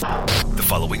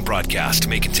following broadcast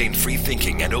may contain free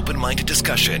thinking and open-minded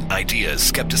discussion, ideas,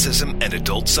 skepticism, and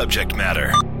adult subject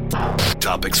matter.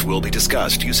 Topics will be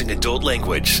discussed using adult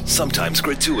language, sometimes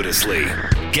gratuitously.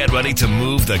 Get ready to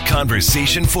move the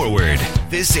conversation forward.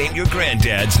 This ain't your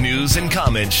granddad's news and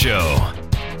comment show.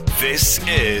 This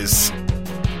is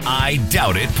I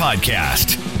Doubt It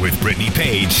Podcast with Brittany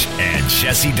Page and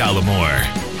Jesse Dollamore.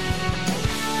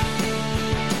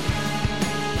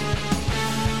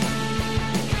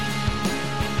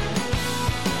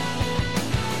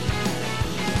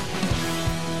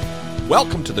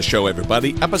 Welcome to the show,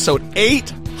 everybody. Episode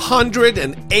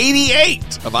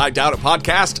 888 of I Doubt It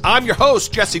Podcast. I'm your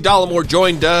host, Jesse Dollamore,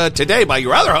 joined today by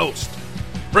your other host,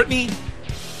 Brittany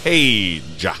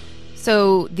Page.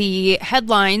 So the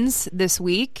headlines this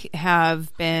week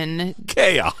have been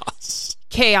Chaos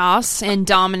and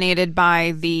dominated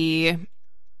by the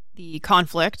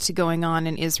conflict going on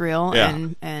in Israel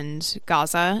and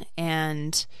Gaza.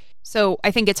 And so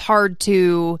I think it's hard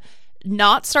to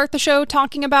not start the show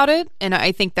talking about it. And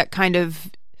I think that kind of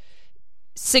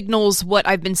signals what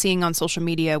I've been seeing on social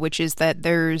media, which is that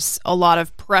there's a lot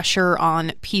of pressure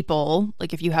on people.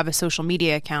 Like if you have a social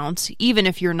media account, even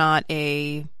if you're not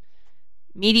a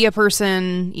media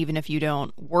person, even if you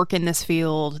don't work in this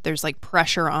field, there's like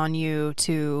pressure on you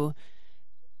to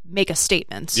make a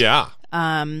statement. Yeah.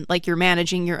 Like you're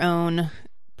managing your own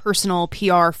personal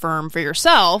PR firm for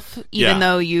yourself, even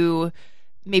though you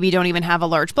maybe don't even have a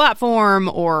large platform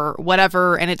or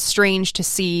whatever. And it's strange to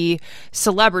see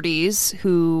celebrities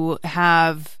who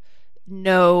have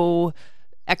no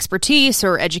expertise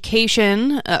or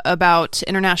education about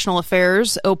international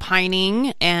affairs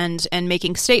opining and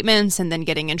making statements and then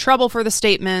getting in trouble for the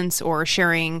statements, or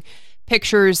sharing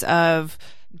pictures of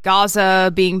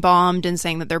Gaza being bombed and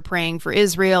saying that they're praying for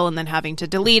Israel and then having to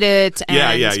delete it.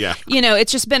 And, you know,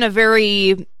 it's just been a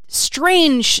very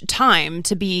strange time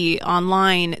to be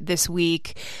online this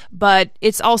week, but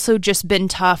it's also just been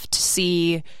tough to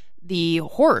see the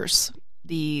horrors,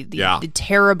 the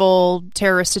terrible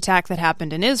terrorist attack that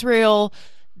happened in Israel,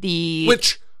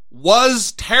 which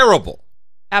was terrible.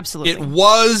 Absolutely. It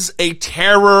was a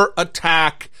terror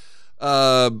attack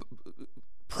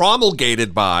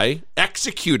promulgated by,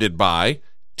 executed by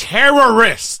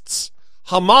terrorists,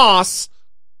 Hamas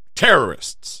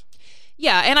terrorists.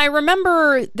 Yeah, and I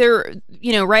remember there,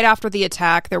 right after the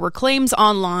attack, there were claims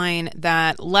online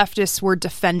that leftists were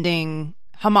defending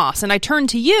Hamas. And I turned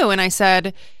to you and I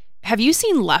said, have you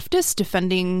seen leftists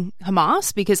defending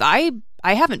Hamas? Because I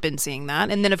haven't been seeing that.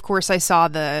 And then, of course, I saw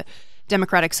the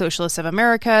Democratic Socialists of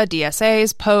America,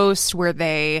 DSA's post where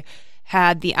they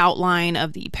had the outline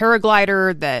of the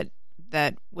paraglider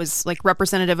that was like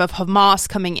representative of Hamas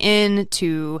coming in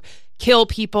to kill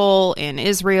people in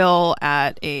Israel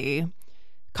at a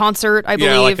concert, I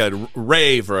believe. Yeah, like a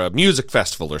rave or a music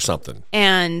festival or something.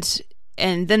 And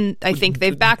then I think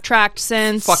they've backtracked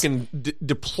since. Fucking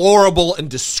deplorable and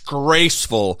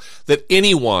disgraceful that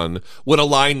anyone would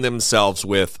align themselves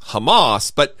with Hamas.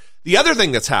 But the other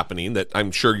thing that's happening that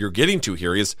I'm sure you're getting to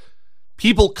here is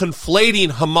people conflating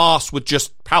Hamas with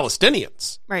just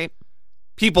Palestinians. Right.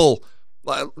 People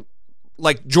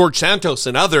like George Santos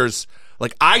and others,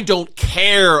 like, I don't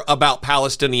care about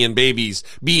Palestinian babies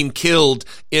being killed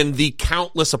in the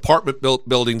countless apartment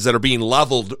buildings that are being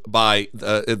leveled by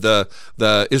the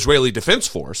Israeli Defense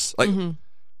Force. Like,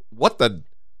 what the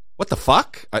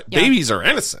fuck? Babies are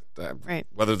innocent. Right.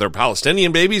 Whether they're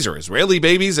Palestinian babies or Israeli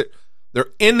babies, they're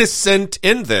innocent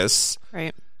in this.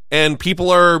 Right. And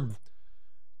people are,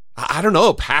 I don't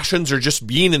know, passions are just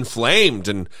being inflamed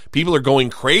and people are going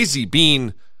crazy,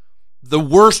 being the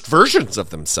worst versions of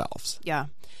themselves. Yeah.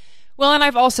 Well, and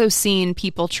I've also seen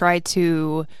people try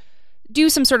to do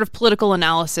some sort of political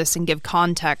analysis and give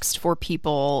context for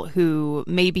people who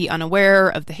may be unaware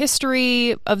of the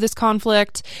history of this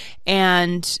conflict.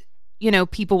 And,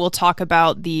 people will talk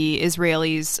about the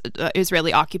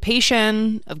Israeli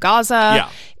occupation of Gaza. Yeah.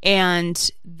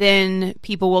 And then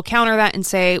people will counter that and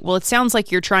say, well, it sounds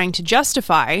like you're trying to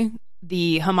justify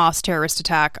the Hamas terrorist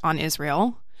attack on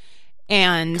Israel.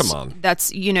 And come on.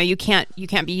 That's, you can't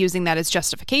be using that as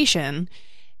justification.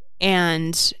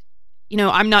 And,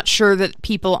 I'm not sure that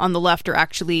people on the left are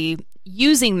actually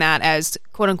using that as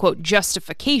quote unquote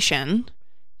justification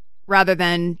rather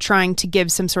than trying to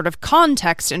give some sort of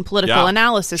context and political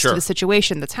analysis to the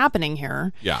situation that's happening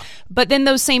here. Yeah. But then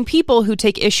those same people who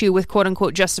take issue with quote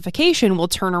unquote justification will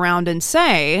turn around and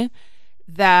say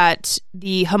that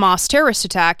the Hamas terrorist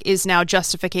attack is now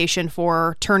justification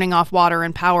for turning off water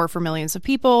and power for millions of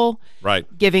people, right?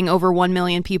 Giving over 1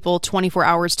 million people 24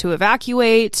 hours to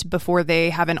evacuate before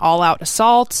they have an all-out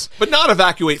assault. But not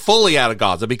evacuate fully out of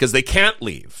Gaza because they can't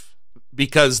leave.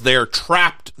 because they're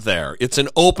trapped there. It's an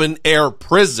open air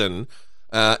prison,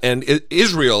 and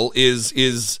Israel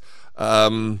is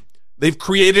they've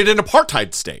created an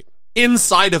apartheid state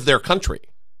inside of their country.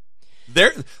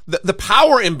 The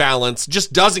power imbalance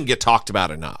just doesn't get talked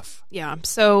about enough. Yeah.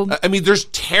 So I mean, there's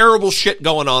terrible shit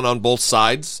going on both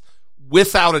sides,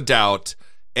 without a doubt.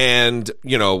 And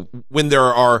when there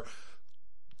are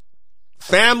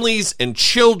families and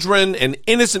children and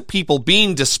innocent people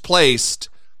being displaced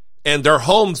and their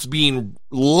homes being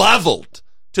leveled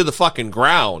to the fucking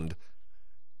ground,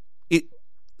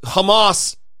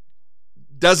 Hamas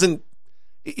doesn't.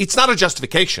 It's not a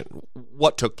justification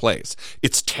what took place.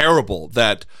 It's terrible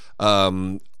that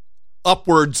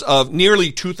upwards of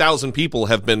nearly 2,000 people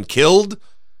have been killed,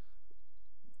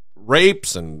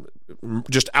 rapes and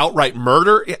just outright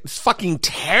murder. It's fucking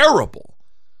terrible.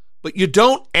 But you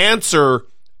don't answer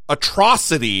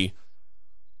atrocity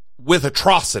with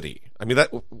atrocity. I mean,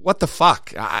 what the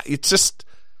fuck? It's just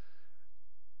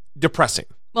depressing.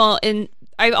 Well, and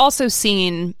I've also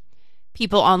seen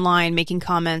people online making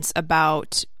comments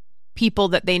about people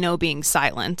that they know being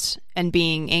silent and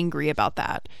being angry about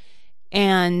that.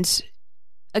 And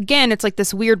again, it's like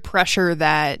this weird pressure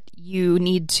that you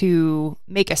need to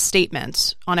make a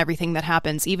statement on everything that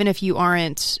happens, even if you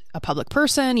aren't a public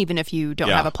person, even if you don't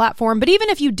have a platform, but even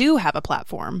if you do have a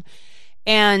platform.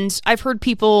 And I've heard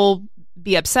people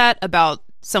be upset about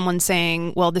someone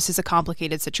saying, well, this is a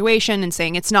complicated situation, and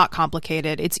saying it's not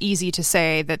complicated. It's easy to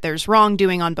say that there's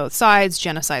wrongdoing on both sides.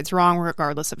 Genocide's wrong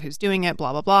regardless of who's doing it,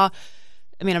 blah, blah, blah.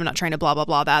 I mean, I'm not trying to blah, blah,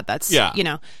 blah that. That's,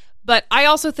 But I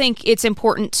also think it's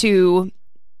important to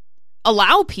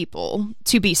allow people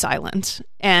to be silent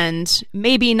and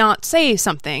maybe not say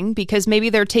something because maybe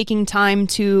they're taking time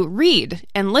to read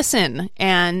and listen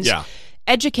and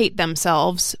educate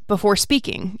themselves before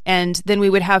speaking. And then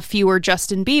we would have fewer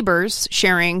Justin Biebers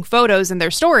sharing photos in their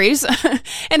stories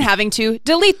and having to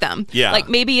delete them. Yeah. Like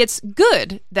maybe it's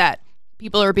good that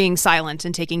people are being silent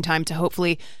and taking time to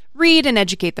hopefully read and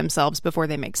educate themselves before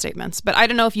they make statements. But I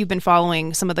don't know if you've been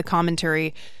following some of the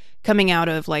commentary coming out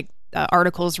of like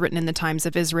articles written in the Times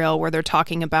of Israel where they're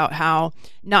talking about how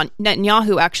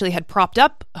Netanyahu actually had propped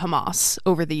up Hamas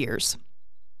over the years.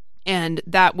 And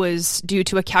that was due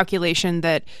to a calculation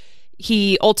that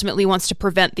he ultimately wants to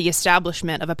prevent the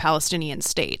establishment of a Palestinian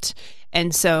state.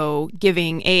 And so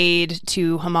giving aid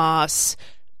to Hamas,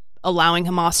 allowing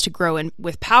Hamas to grow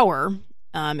with power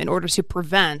in order to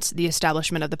prevent the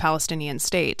establishment of the Palestinian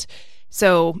state.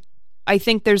 So I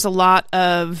think there's a lot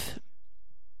of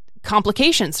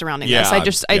complications surrounding this.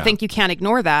 I think you can't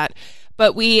ignore that.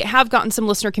 But we have gotten some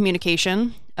listener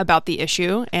communication about the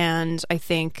issue, and I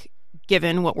think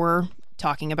given what we're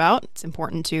talking about, it's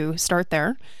important to start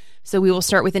there. So we will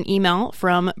start with an email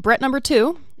from Brett number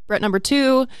 2. Brett number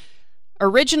 2,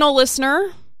 original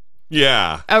listener.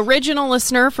 Yeah. Original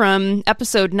listener from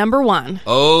episode number 1.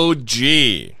 Oh,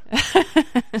 gee.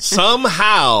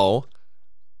 Somehow,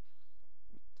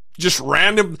 just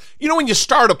random. You know, when you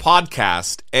start a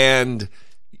podcast and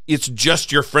it's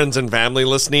just your friends and family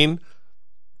listening,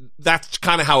 that's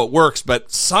kind of how it works.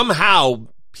 But somehow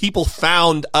people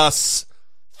found us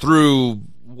through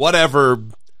whatever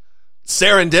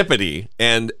serendipity,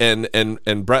 and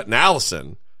Brett and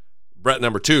Allison, Brett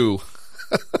number 2,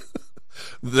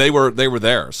 they were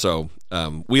there. So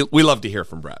we love to hear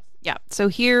from Brett. Yeah. So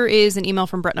here is an email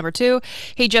from Brett number 2.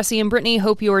 Hey, Jesse and Brittany,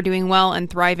 hope you are doing well and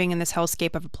thriving in this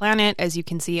hellscape of a planet. As you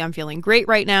can see, I'm feeling great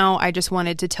right now. I just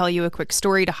wanted to tell you a quick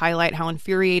story to highlight how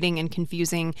infuriating and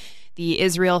confusing the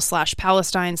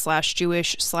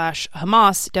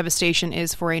Israel/Palestine/Jewish/Hamas devastation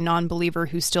is for a non-believer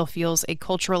who still feels a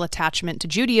cultural attachment to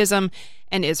Judaism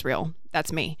and Israel.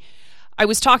 That's me. I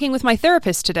was talking with my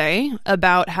therapist today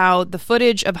about how the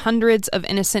footage of hundreds of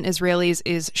innocent Israelis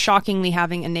is shockingly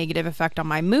having a negative effect on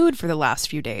my mood for the last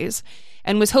few days,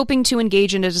 and was hoping to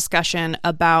engage in a discussion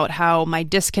about how my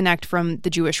disconnect from the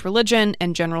Jewish religion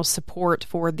and general support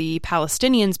for the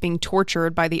Palestinians being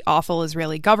tortured by the awful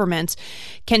Israeli government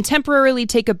can temporarily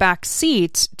take a back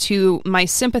seat to my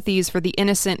sympathies for the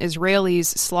innocent Israelis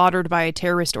slaughtered by a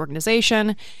terrorist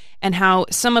organization, and how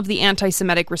some of the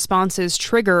anti-Semitic responses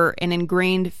trigger an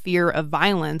ingrained fear of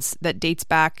violence that dates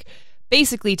back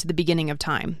basically to the beginning of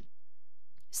time.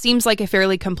 Seems like a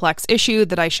fairly complex issue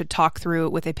that I should talk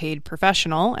through with a paid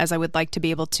professional, as I would like to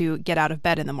be able to get out of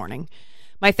bed in the morning.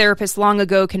 My therapist long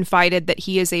ago confided that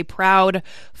he is a proud,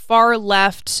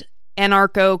 far-left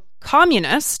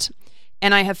anarcho-communist,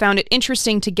 and I have found it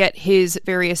interesting to get his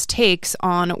various takes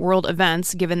on world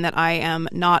events, given that I am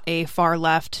not a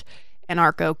far-left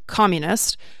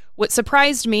anarcho-communist. What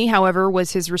surprised me, however,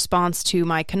 was his response to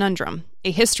my conundrum,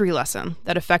 a history lesson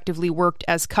that effectively worked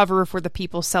as cover for the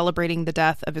people celebrating the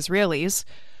death of Israelis.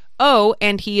 Oh,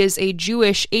 and he is a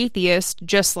Jewish atheist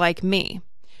just like me.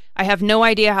 I have no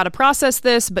idea how to process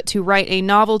this, but to write a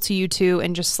novel to you two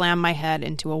and just slam my head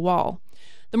into a wall.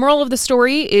 The moral of the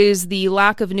story is the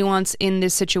lack of nuance in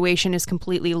this situation is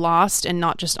completely lost and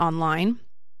not just online.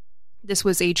 This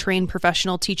was a trained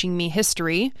professional teaching me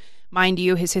history. Mind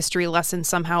you, his history lesson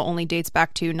somehow only dates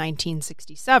back to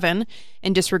 1967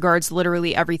 and disregards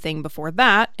literally everything before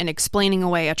that and explaining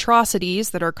away atrocities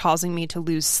that are causing me to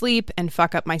lose sleep and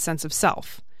fuck up my sense of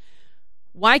self.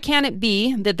 Why can't it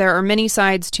be that there are many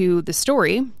sides to the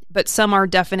story, but some are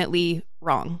definitely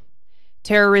wrong?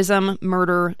 Terrorism,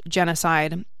 murder,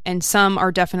 genocide, and some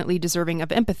are definitely deserving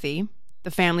of empathy.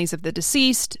 The families of the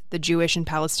deceased, the Jewish and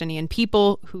Palestinian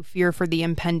people who fear for the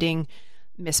impending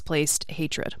misplaced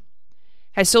hatred.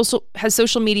 Has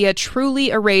social media truly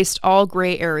erased all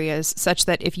gray areas such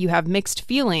that if you have mixed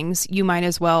feelings, you might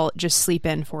as well just sleep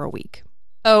in for a week?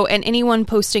 Oh, and anyone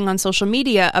posting on social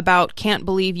media about can't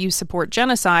believe you support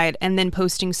genocide and then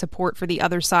posting support for the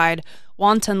other side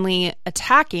wantonly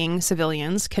attacking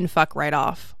civilians can fuck right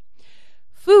off.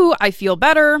 Phew, I feel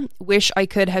better. Wish I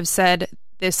could have said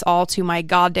this all to my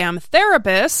goddamn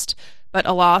therapist, but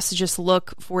alas, just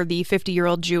look for the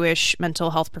 50-year-old Jewish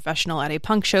mental health professional at a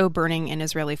punk show burning an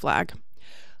Israeli flag.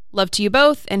 Love to you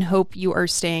both and hope you are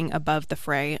staying above the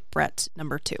fray. Brett,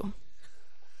 number 2.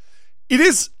 It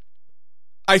is...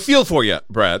 I feel for you,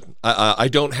 Brett. I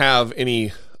don't have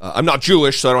any... I'm not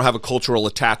Jewish, so I don't have a cultural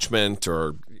attachment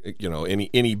or,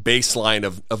 any baseline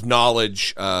of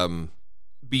knowledge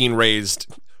being raised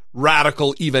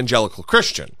radical evangelical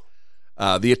Christian.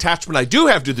 The attachment I do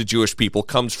have to the Jewish people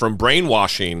comes from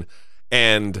brainwashing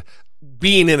and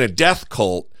being in a death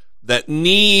cult that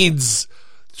needs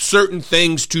certain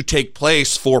things to take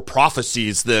place for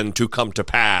prophecies then to come to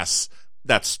pass.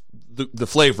 That's the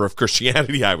flavor of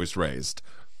Christianity I was raised.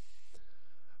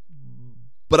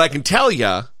 But I can tell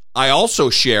you, I also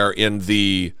share in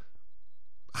the,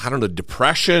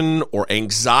 depression or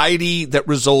anxiety that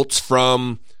results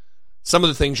from some of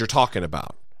the things you're talking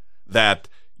about. That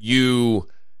you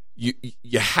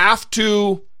have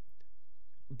to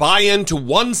buy into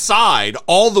one side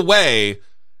all the way,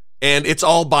 and it's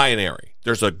all binary.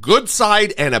 There's a good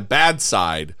side and a bad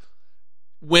side,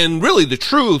 when really the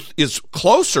truth is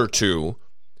closer to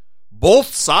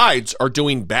both sides are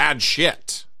doing bad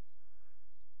shit.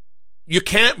 You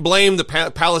can't blame the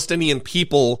Palestinian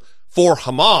people for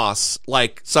Hamas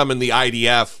like some in the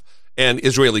IDF and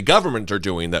Israeli government are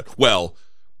doing that. Well,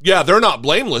 yeah, they're not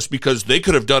blameless because they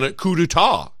could have done it coup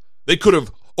d'etat. They could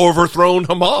have overthrown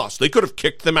Hamas. They could have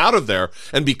kicked them out of there.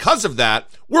 And because of that,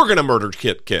 we're going to murder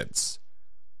kids.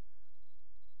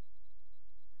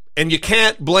 And you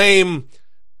can't blame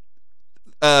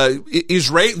the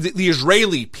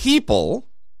Israeli people.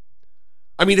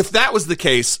 I mean, if that was the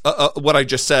case, what I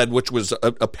just said, which was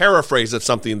a paraphrase of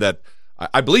something that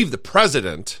I believe the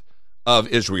president of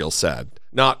Israel said,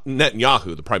 not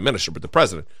Netanyahu, the prime minister, but the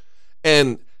president.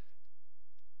 And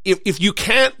if you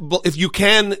can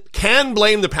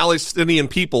blame the Palestinian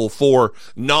people for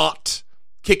not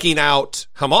kicking out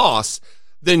Hamas,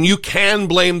 then you can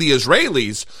blame the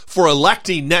Israelis for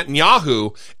electing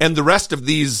Netanyahu and the rest of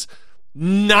these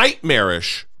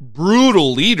nightmarish,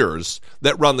 brutal leaders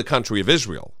that run the country of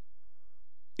Israel.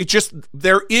 It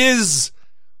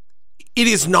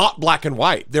is not black and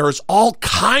white. There is all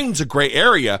kinds of gray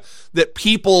area that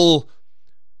people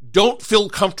don't feel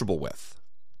comfortable with.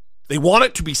 They want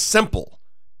it to be simple,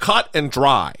 cut and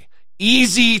dry,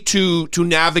 easy to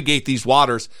navigate these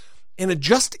waters, and it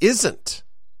just isn't.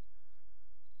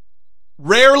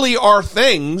 Rarely are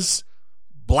things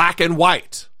black and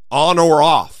white, on or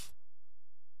off.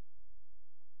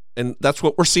 And that's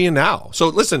what we're seeing now. So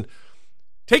listen,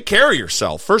 take care of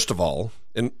yourself, first of all.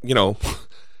 And,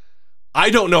 I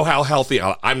don't know how healthy,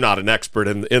 I'm not an expert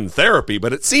in therapy,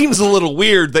 but it seems a little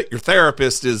weird that your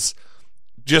therapist is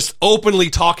just openly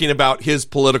talking about his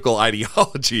political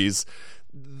ideologies.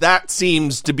 That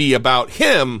seems to be about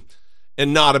him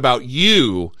and not about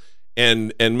you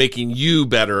and making you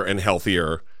better and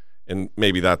healthier. And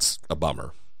maybe that's a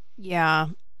bummer. Yeah.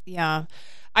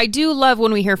 I do love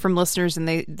when we hear from listeners and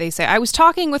they say, I was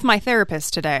talking with my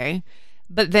therapist today,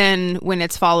 but then when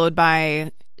it's followed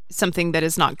by something that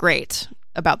is not great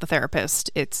about the therapist,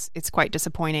 it's quite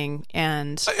disappointing.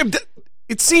 And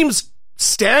it seems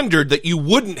standard that you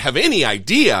wouldn't have any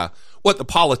idea what the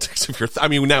politics of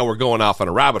now we're going off on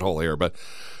a rabbit hole here, but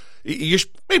you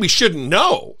maybe shouldn't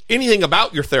know anything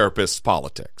about your therapist's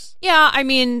politics. Yeah,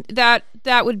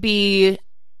 that would be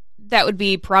that would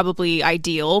be probably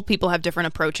ideal. People have different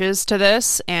approaches to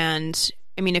this. And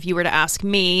I mean, if you were to ask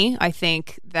me, I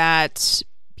think that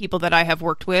people that I have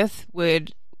worked with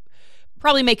would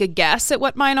probably make a guess at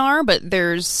what mine are, but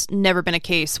there's never been a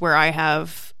case where I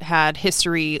have had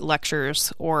history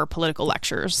lectures or political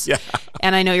lectures. Yeah.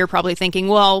 And I know you're probably thinking,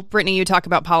 well, Brittany, you talk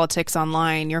about politics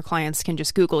online. Your clients can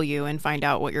just Google you and find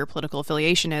out what your political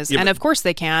affiliation is. Yeah, and of course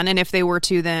they can. And if they were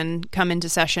to then come into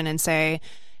session and say,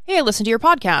 hey, I listened to your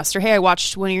podcast, or hey, I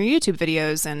watched one of your YouTube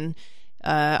videos, and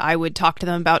I would talk to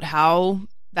them about how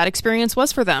that experience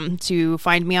was for them to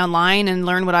find me online and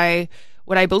learn what I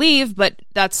believe, but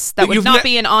that would not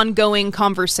be an ongoing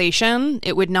conversation.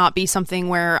 It would not be something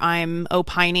where I'm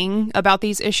opining about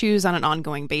these issues on an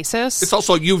ongoing basis. It's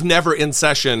also, you've never in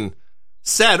session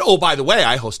said, oh, by the way,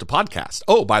 I host a podcast.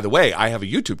 Oh, by the way, I have a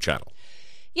YouTube channel.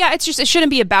 Yeah, it shouldn't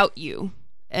be about you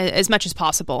as much as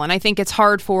possible. And I think it's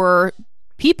hard for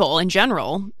people in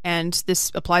general, and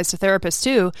this applies to therapists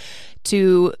too,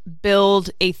 to build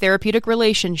a therapeutic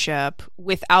relationship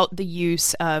without the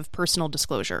use of personal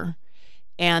disclosure.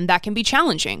 And that can be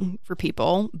challenging for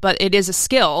people, but it is a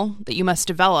skill that you must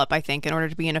develop, I think, in order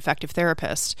to be an effective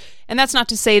therapist. And that's not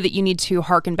to say that you need to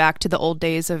harken back to the old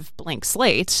days of blank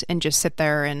slate and just sit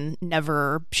there and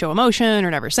never show emotion or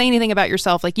never say anything about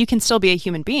yourself. Like, you can still be a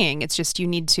human being. It's just you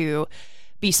need to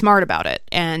be smart about it.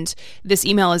 And this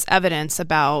email is evidence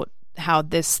about how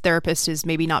this therapist is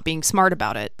maybe not being smart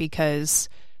about it, because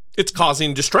it's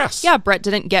causing distress. Yeah, Brett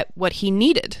didn't get what he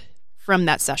needed from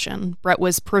that session. Brett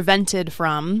was prevented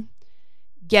from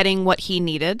getting what he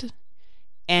needed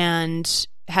and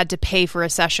had to pay for a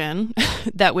session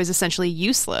that was essentially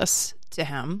useless to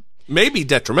him. Maybe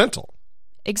detrimental.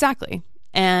 Exactly.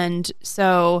 And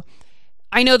so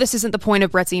I know this isn't the point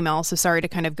of Brett's email, so sorry to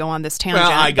kind of go on this tangent.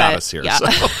 Well, I got us here. Yeah.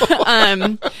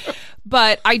 So.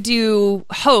 But I do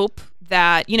hope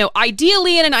that,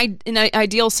 ideally in an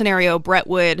ideal scenario, Brett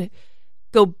would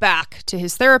go back to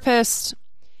his therapist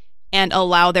and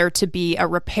allow there to be a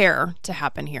repair to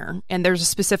happen here. And there's a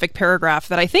specific paragraph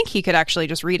that I think he could actually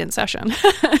just read in session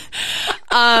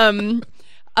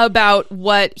about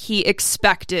what he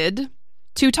expected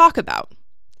to talk about.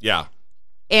 Yeah.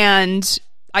 And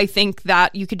I think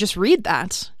that you could just read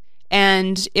that.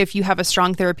 And if you have a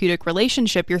strong therapeutic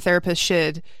relationship, your therapist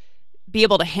should be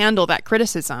able to handle that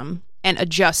criticism and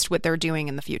adjust what they're doing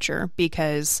in the future.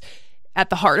 Because at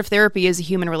the heart of therapy is a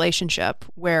human relationship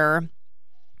where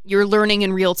you're learning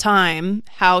in real time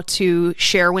how to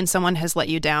share when someone has let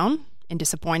you down and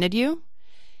disappointed you,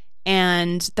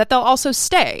 and that they'll also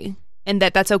stay, and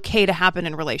that that's okay to happen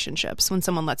in relationships when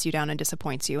someone lets you down and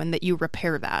disappoints you, and that you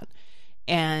repair that.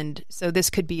 And so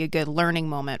this could be a good learning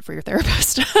moment for your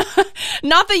therapist.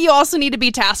 Not that you also need to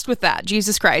be tasked with that,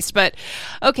 Jesus Christ, but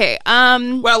okay.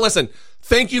 Well, listen,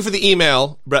 thank you for the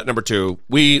email, Brett number 2.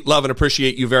 We love and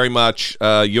appreciate you very much.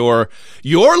 Your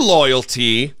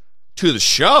loyalty to the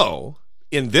show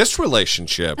in this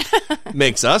relationship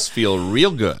makes us feel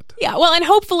real good. Yeah, well, and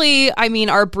hopefully,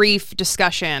 our brief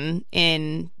discussion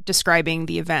in describing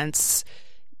the events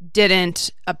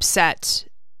didn't upset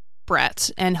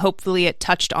Brett, and hopefully it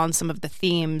touched on some of the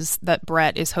themes that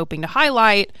Brett is hoping to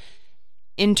highlight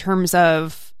in terms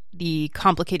of the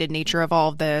complicated nature of all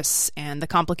of this and the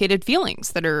complicated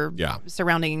feelings that are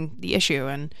surrounding the issue.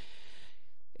 And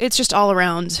it's just all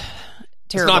around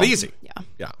terrible. It's not easy.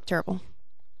 Yeah. Terrible.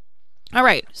 All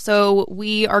right. So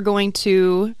we are going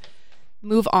to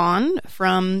move on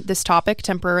from this topic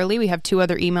temporarily. We have 2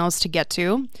 other emails to get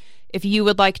to. If you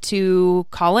would like to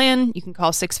call in, you can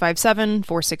call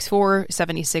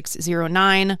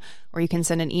 657-464-7609, or you can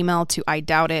send an email to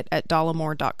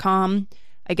idoubtit@dollamore.com.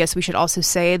 I guess we should also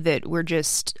say that we're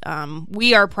just,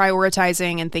 we are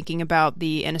prioritizing and thinking about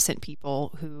the innocent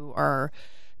people who are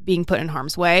being put in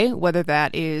harm's way, whether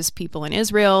that is people in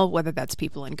Israel, whether that's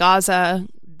people in Gaza.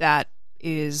 That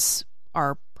is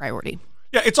our priority.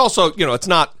 Yeah, it's also, it's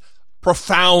not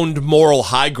profound moral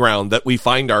high ground that we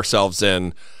find ourselves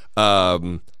in,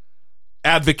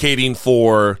 advocating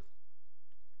for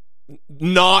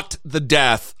not the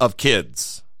death of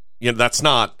kids. That's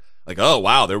not like, oh,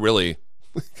 wow, they're really,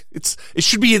 it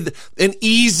should be an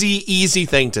easy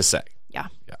thing to say. Yeah.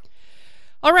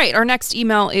 All right. Our next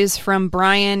email is from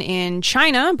Brian in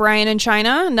China. Brian in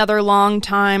China, another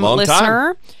long-time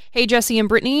listener. Hey, Jesse and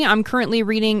Brittany. I'm currently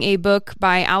reading a book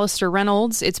by Alistair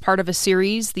Reynolds. It's part of a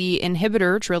series, the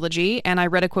Inhibitor trilogy, and I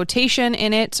read a quotation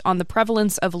in it on the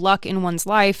prevalence of luck in one's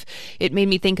life. It made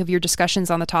me think of your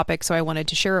discussions on the topic, so I wanted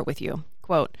to share it with you.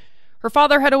 Quote, "Her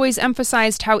father had always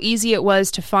emphasized how easy it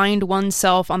was to find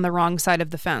oneself on the wrong side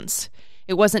of the fence.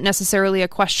 It wasn't necessarily a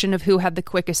question of who had the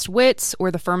quickest wits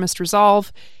or the firmest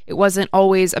resolve. It wasn't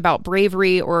always about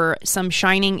bravery or some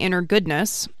shining inner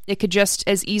goodness. It could just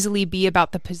as easily be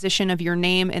about the position of your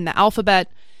name in the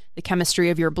alphabet, the chemistry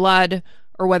of your blood,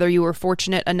 or whether you were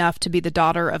fortunate enough to be the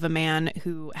daughter of a man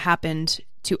who happened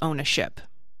to own a ship.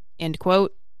 End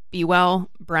quote. Be well,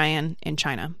 Brian in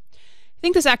China. I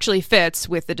think this actually fits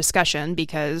with the discussion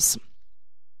because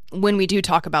when we do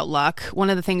talk about luck, one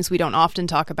of the things we don't often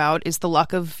talk about is the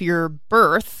luck of your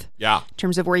birth. Yeah. In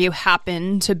terms of where you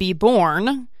happen to be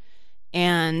born.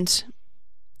 And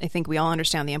I think we all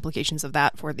understand the implications of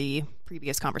that for the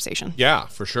previous conversation. Yeah,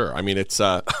 for sure. I mean, it's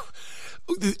the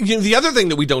other thing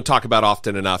that we don't talk about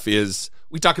often enough is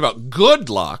we talk about good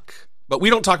luck, but we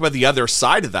don't talk about the other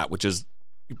side of that, which is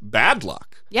bad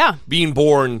luck. Yeah. Being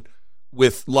born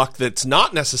with luck that's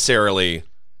not necessarily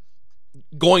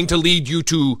going to lead you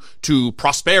to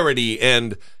prosperity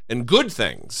and good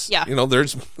things. Yeah. You know,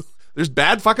 there's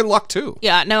bad fucking luck too.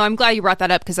 Yeah, no, I'm glad you brought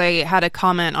that up because I had a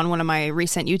comment on one of my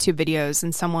recent YouTube videos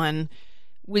and someone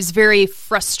was very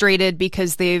frustrated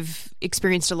because they've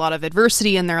experienced a lot of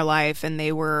adversity in their life and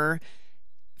they were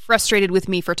frustrated with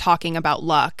me for talking about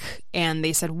luck. And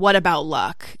they said, what about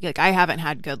luck? Like, I haven't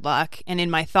had good luck. And in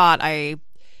my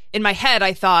head,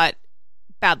 I thought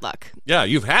bad luck. Yeah,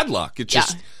 you've had luck. It's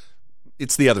just,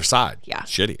 it's the other side. Yeah.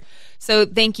 Shitty. So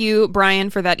thank you,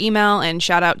 Brian, for that email, and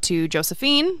shout out to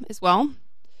Josephine as well.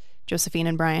 Josephine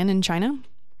and Brian in China.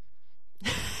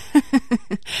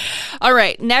 All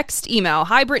right, next email.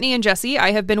 Hi, Brittany and Jesse.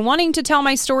 I have been wanting to tell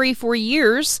my story for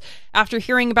years. After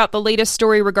hearing about the latest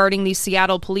story regarding the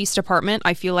Seattle Police Department,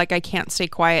 I feel like I can't stay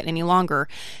quiet any longer.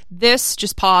 This,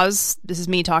 just pause, this is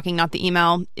me talking, not the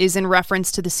email, is in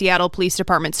reference to the Seattle Police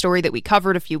Department story that we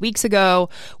covered a few weeks ago,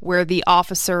 where the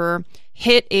officer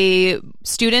hit a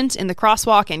student in the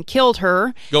crosswalk and killed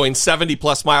her. Going 70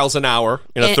 plus miles an hour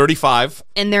in a 35.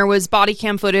 And there was body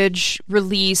cam footage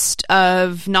released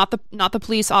of not the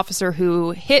police officer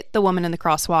who hit the woman in the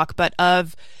crosswalk, but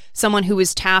of someone who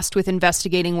was tasked with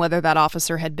investigating whether that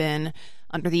officer had been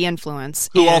under the influence.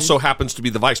 Who also happens to be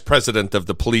the vice president of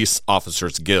the Police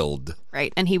Officers Guild.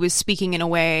 Right. And he was speaking in a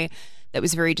way that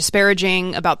was very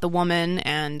disparaging about the woman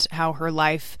and how her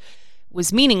life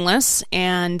was meaningless,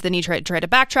 and then he tried to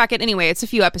backtrack it. Anyway, it's a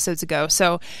few episodes ago,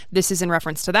 so this is in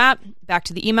reference to that. Back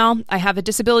to the email. I have a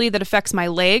disability that affects my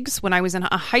legs. When I was in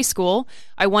high school,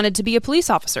 I wanted to be a police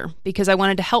officer because I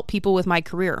wanted to help people with my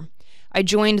career. I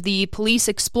joined the Police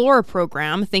Explorer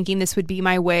program thinking this would be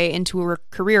my way into a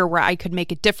career where I could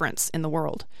make a difference in the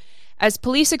world. As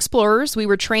police explorers, we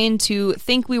were trained to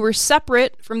think we were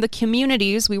separate from the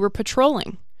communities we were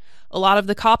patrolling. A lot of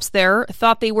the cops there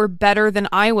thought they were better than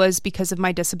I was because of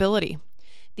my disability.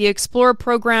 The Explorer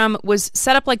program was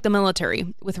set up like the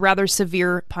military, with rather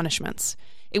severe punishments.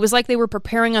 It was like they were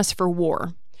preparing us for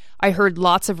war. I heard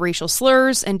lots of racial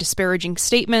slurs and disparaging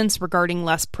statements regarding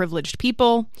less privileged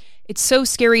people. It's so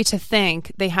scary to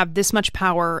think they have this much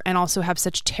power and also have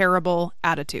such terrible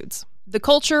attitudes. The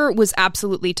culture was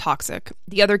absolutely toxic.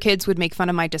 The other kids would make fun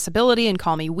of my disability and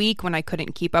call me weak when I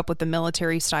couldn't keep up with the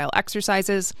military-style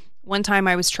exercises. One time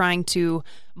I was trying to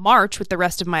march with the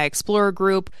rest of my Explorer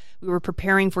group. We were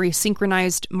preparing for a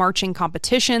synchronized marching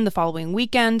competition the following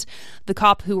weekend. The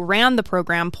cop who ran the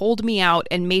program pulled me out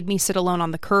and made me sit alone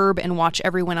on the curb and watch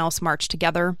everyone else march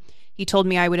together. He told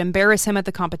me I would embarrass him at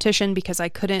the competition because I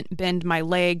couldn't bend my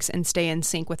legs and stay in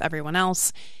sync with everyone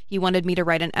else. He wanted me to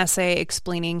write an essay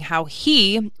explaining how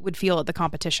he would feel at the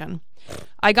competition.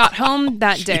 I got home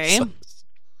that day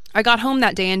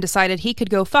and decided he could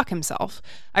go fuck himself.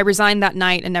 I resigned that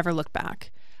night and never looked back.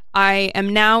 I am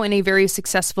now a very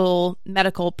successful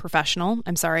medical professional,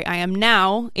 so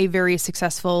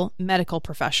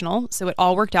it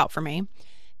all worked out for me.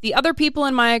 The other people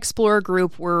in my Explorer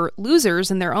group were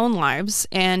losers in their own lives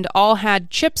and all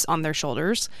had chips on their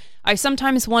shoulders. I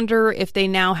sometimes wonder if they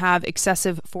now have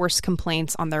excessive force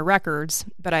complaints on their records,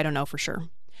 but I don't know for sure.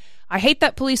 I hate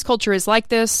that police culture is like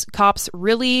this. Cops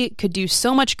really could do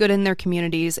so much good in their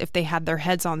communities if they had their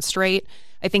heads on straight.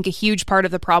 I think a huge part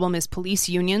of the problem is police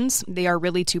unions. They are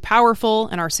really too powerful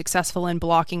and are successful in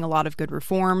blocking a lot of good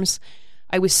reforms.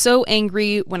 I was so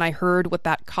angry when I heard what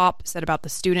that cop said about the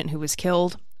student who was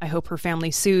killed. I hope her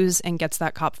family sues and gets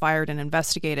that cop fired and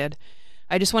investigated.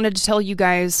 I just wanted to tell you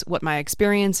guys what my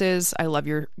experience is. I love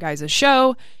your guys'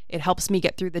 show. It helps me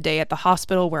get through the day at the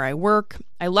hospital where I work.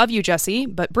 I love you, Jesse,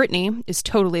 but Brittany is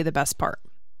totally the best part.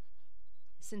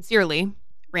 Sincerely,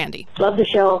 Randy. Love the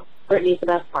show. Brittany's the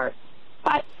best part.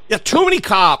 Bye. Yeah, too many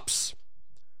cops.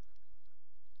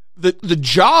 The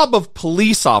job of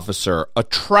police officer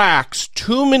attracts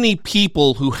too many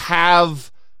people who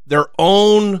have their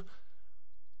own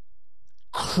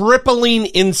crippling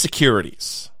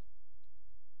insecurities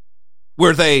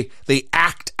where they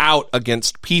act out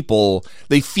against people.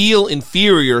 They feel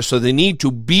inferior, so they need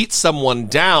to beat someone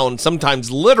down,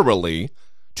 sometimes literally,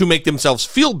 to make themselves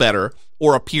feel better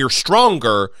or appear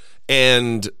stronger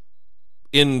and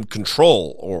in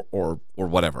control or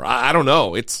whatever. I don't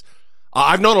know.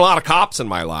 I've known a lot of cops in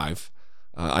my life.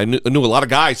 I knew a lot of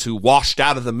guys who washed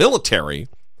out of the military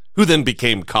who then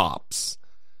became cops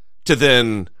to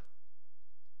then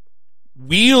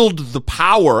wield the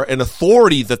power and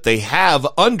authority that they have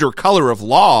under color of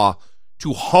law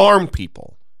to harm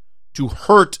people, to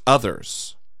hurt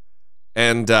others.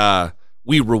 And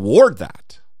we reward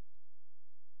that.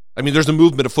 I mean, there's a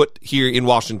movement afoot here in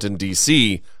Washington,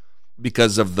 D.C.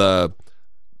 because of the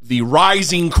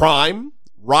rising crime,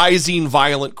 rising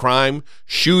violent crime,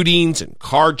 shootings and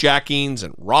carjackings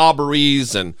and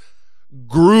robberies and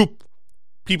group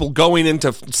people going into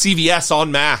CVS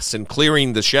en masse and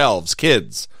clearing the shelves,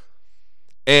 kids.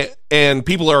 And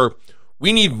people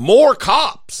we need more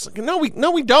cops. No,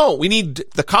 we don't. We need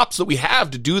the cops that we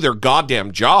have to do their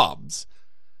goddamn jobs.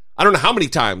 I don't know how many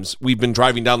times we've been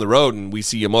driving down the road and we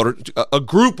see a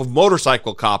group of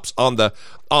motorcycle cops on the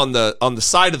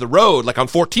side of the road, like on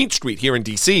 14th Street here in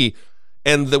DC,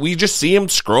 and that we just see them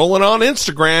scrolling on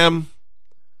Instagram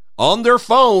on their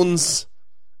phones,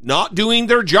 not doing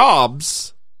their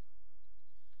jobs.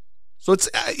 So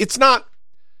it's not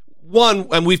one,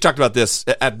 and we've talked about this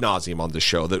ad nauseum on this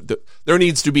show, that there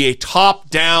needs to be a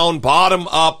top-down,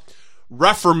 bottom-up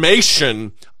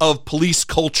reformation of police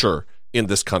culture in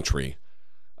this country.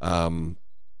 And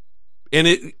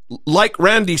it, like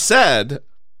Randy said,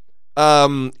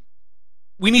 we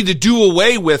need to do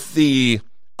away with the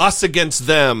us against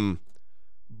them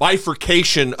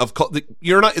bifurcation of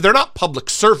they're not public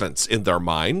servants in their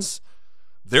minds.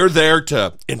 They're there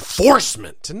to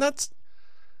enforcement, and it's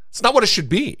not what it should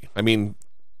be. I mean,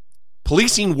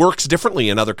 policing works differently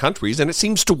in other countries, and it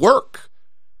seems to work.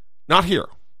 Not here.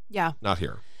 Yeah. Not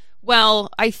here. Well,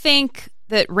 I think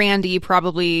that Randy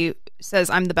probably says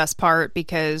I'm the best part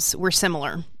because we're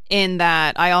similar in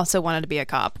that I also wanted to be a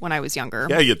cop when I was younger.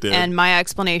 Yeah, you did. And my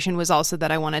explanation was also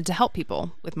that I wanted to help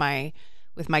people with my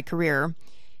career.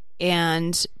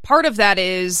 And part of that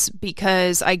is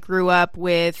because I grew up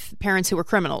with parents who were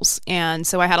criminals. And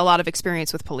so I had a lot of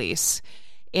experience with police.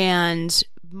 And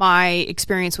my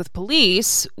experience with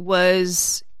police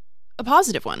was a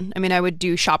positive one. I mean, I would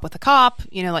do shop with a cop,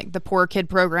 like the poor kid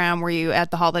program where you at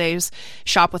the holidays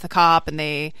shop with a cop and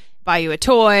they buy you a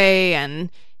toy and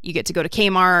you get to go to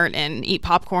Kmart and eat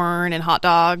popcorn and hot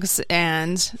dogs.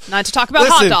 And not to talk about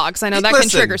hot dogs. I know that can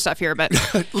trigger stuff here, but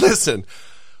listen.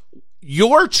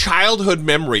 Your childhood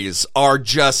memories are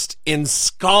just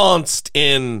ensconced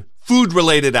in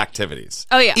food-related activities.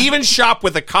 Oh yeah, even shop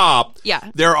with a cop.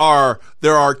 Yeah, there are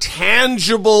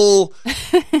tangible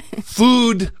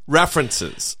food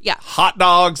references. Yeah, hot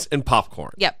dogs and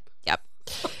popcorn. Yep.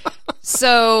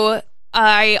 So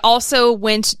I also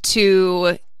went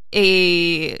to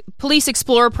a police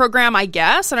explorer program. I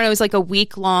guess I don't know. It was like a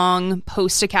week-long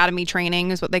post-academy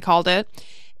training, is what they called it,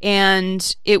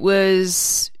 and it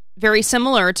was very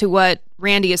similar to what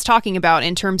Randy is talking about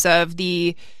in terms of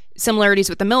the similarities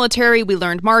with the military. We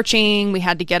learned marching. We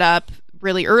had to get up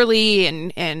really early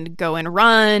and go and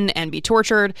run and be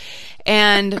tortured.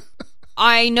 And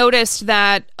I noticed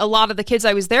that a lot of the kids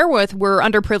I was there with were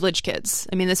underprivileged kids.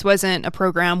 I mean, this wasn't a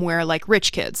program where like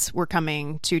rich kids were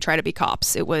coming to try to be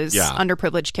cops. It was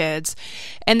underprivileged kids.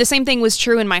 And the same thing was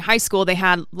true in my high school. They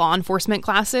had law enforcement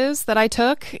classes that I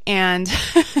took, and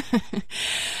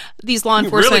these law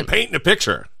enforcement... Really painting a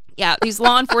picture. Yeah, these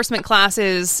law enforcement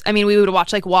classes, I mean, we would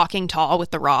watch like Walking Tall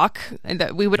with The Rock.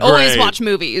 And we would always watch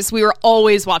movies. We were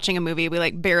always watching a movie. We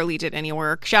like barely did any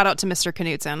work. Shout out to Mr.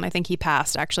 Knudsen. I think he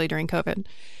passed actually during COVID.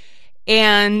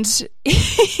 And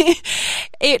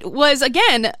it was,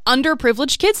 again,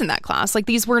 underprivileged kids in that class. Like,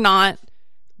 these were not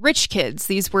rich kids.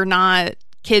 These were not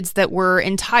kids that were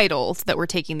entitled that were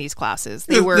taking these classes.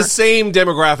 They were the same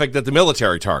demographic that the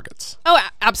military targets. Oh,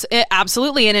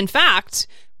 absolutely. And in fact,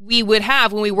 we would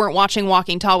have, when we weren't watching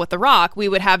Walking Tall with The Rock, we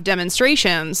would have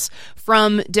demonstrations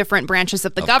from different branches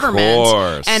of the government.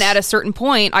 Course. And at a certain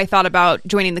point, I thought about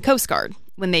joining the Coast Guard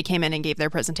when they came in and gave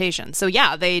their presentation. So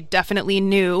yeah, they definitely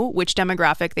knew which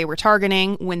demographic they were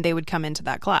targeting when they would come into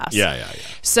that class. Yeah.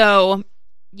 So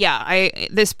yeah,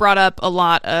 this brought up a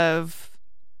lot of,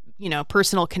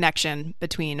 personal connection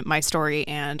between my story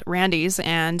and Randy's.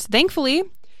 And thankfully,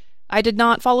 I did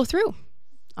not follow through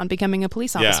on becoming a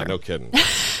police officer. Yeah, no kidding.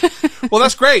 Well,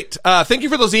 that's great. Thank you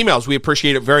for those emails. We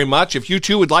appreciate it very much. If you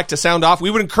too would like to sound off,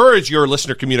 we would encourage your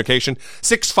listener communication,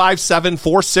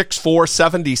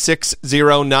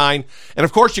 657-464-7609. And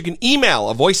of course, you can email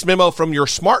a voice memo from your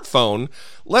smartphone.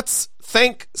 Let's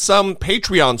thank some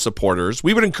Patreon supporters.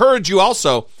 We would encourage you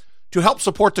also to help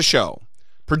support the show,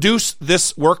 produce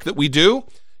this work that we do.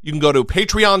 You can go to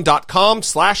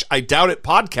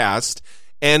patreon.com/IDoubtItPodcast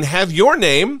and have your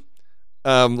name,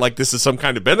 like this is some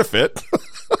kind of benefit,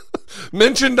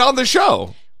 mentioned on the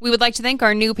show. We would like to thank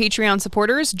our new Patreon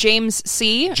supporters, James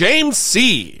C.,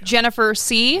 Jennifer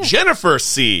C.,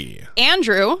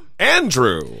 Andrew,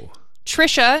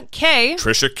 Trisha K.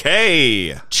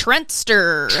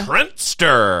 Trentster.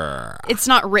 It's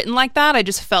not written like that. I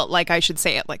just felt like I should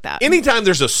say it like that. Anytime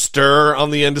there's a stir on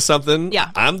the end of something,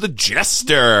 yeah. I'm the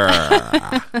jester.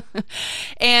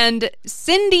 And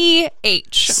Cindy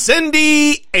H.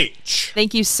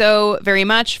 Thank you so very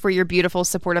much for your beautiful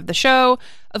support of the show.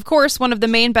 Of course, one of the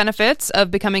main benefits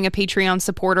of becoming a Patreon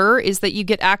supporter is that you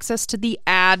get access to the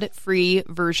ad-free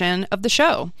version of the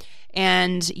show.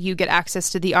 And you get access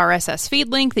to the RSS feed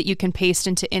link that you can paste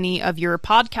into any of your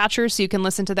podcatchers so you can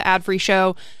listen to the ad-free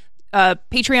show.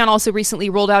 Patreon also recently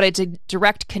rolled out a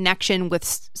direct connection with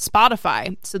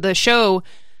Spotify. So the show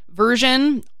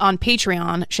version on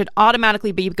Patreon should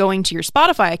automatically be going to your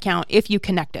Spotify account if you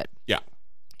connect it. Yeah.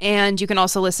 And you can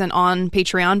also listen on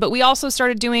Patreon. But we also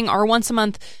started doing our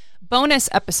once-a-month bonus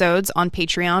episodes on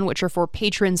Patreon, which are for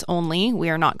patrons only. We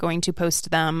are not going to post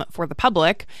them for the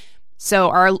public.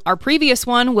 So our previous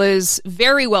one was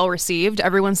very well received.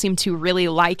 Everyone seemed to really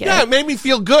like it. Yeah, it made me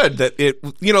feel good that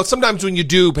sometimes when you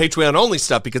do Patreon only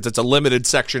stuff, because it's a limited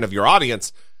section of your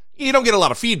audience, you don't get a lot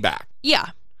of feedback. Yeah.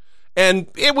 And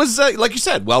it was, like you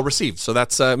said, well received. So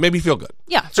that's made me feel good.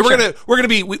 Yeah. So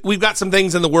we've got some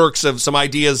things in the works of some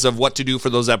ideas of what to do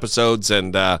for those episodes,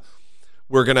 and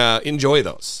we're going to enjoy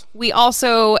those. We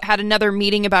also had another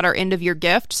meeting about our end of year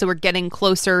gift. So we're getting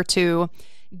closer to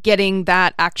getting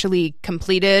that actually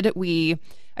completed. We,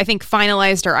 I think,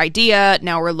 finalized our idea.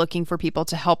 Now we're looking for people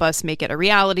to help us make it a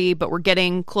reality, but we're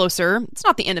getting closer. It's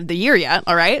not the end of the year yet,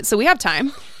 all right? So we have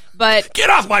time. But get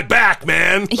off my back,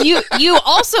 man. you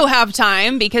also have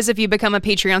time, because if you become a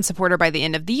Patreon supporter by the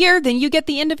end of the year, then you get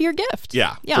the end of your gift.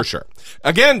 Yeah, for sure.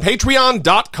 Again,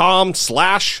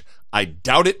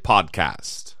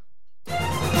 patreon.com/IDoubtItPodcast.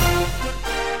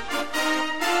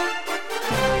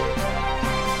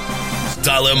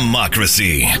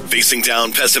 Stalemocracy. Facing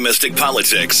down pessimistic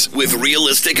politics with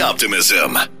realistic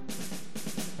optimism.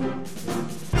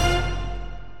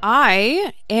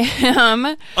 I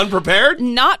am unprepared?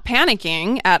 Not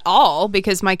panicking at all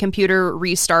because my computer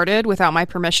restarted without my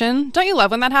permission. Don't you love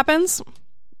when that happens?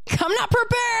 I'm not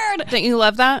prepared. Don't you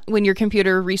love that when your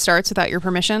computer restarts without your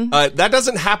permission? That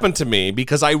doesn't happen to me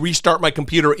because I restart my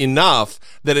computer enough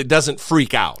that it doesn't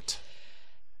freak out.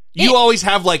 You always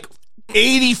have like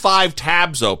 85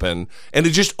 tabs open, and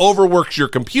it just overworks your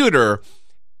computer.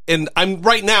 And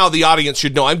right now, the audience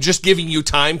should know I'm just giving you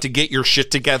time to get your shit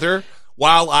together,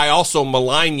 while I also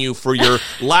malign you for your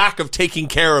lack of taking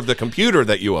care of the computer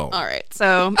that you own. All right,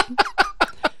 so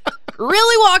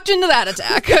really walked into that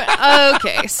attack.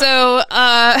 Okay, so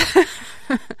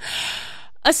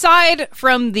aside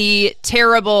from the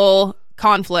terrible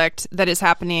conflict that is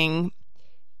happening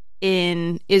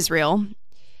in Israel,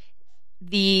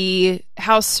 the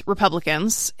House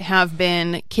Republicans have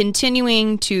been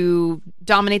continuing to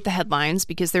dominate the headlines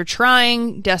because they're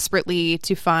trying desperately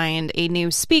to find a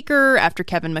new speaker after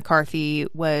Kevin McCarthy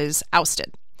was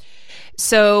ousted.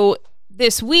 So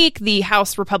this week, the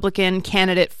House Republican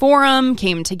Candidate Forum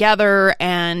came together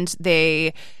and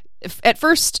they at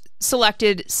first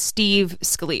selected Steve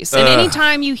Scalise. And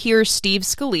anytime you hear Steve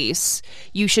Scalise,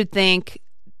 you should think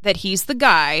that he's the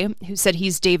guy who said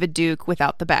he's David Duke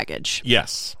without the baggage.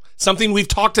 Yes. Something we've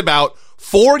talked about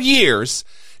for years,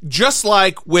 just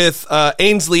like with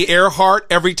Ainsley Earhart.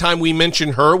 Every time we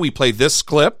mention her, we play this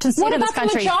clip. What about the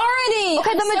majority? Okay,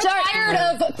 I'm so tired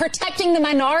of protecting the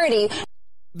minority.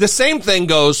 The same thing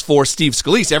goes for Steve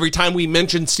Scalise. Every time we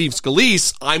mention Steve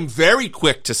Scalise, I'm very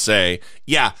quick to say,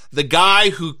 yeah, the guy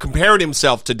who compared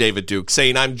himself to David Duke,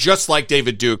 saying I'm just like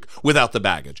David Duke without the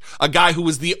baggage. A guy who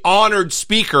was the honored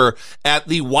speaker at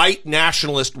the white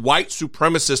nationalist, white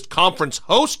supremacist conference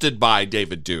hosted by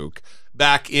David Duke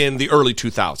back in the early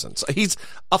 2000s. He's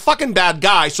a fucking bad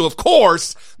guy, so of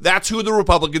course, that's who the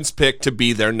Republicans picked to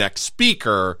be their next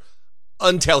speaker,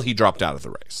 until he dropped out of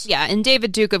the race. Yeah, and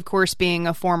David Duke, of course, being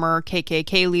a former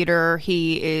KKK leader,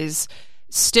 he is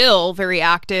still very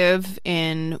active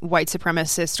in white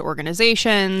supremacist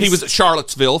organizations. He was at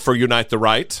Charlottesville for Unite the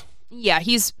Right. Yeah,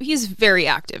 he's very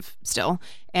active still.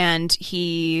 and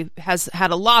he has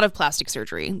had a lot of plastic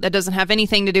surgery that doesn't have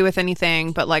anything to do with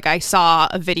anything, but like I saw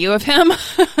a video of him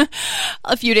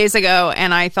a few days ago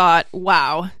and I thought,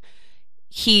 wow,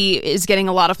 he is getting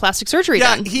a lot of plastic surgery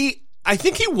done. I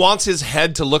think he wants his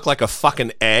head to look like a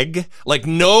fucking egg. Like,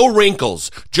 no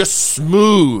wrinkles, just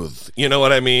smooth. You know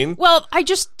what I mean? Well,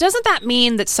 doesn't that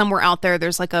mean that somewhere out there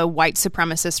there's like a white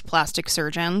supremacist plastic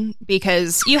surgeon?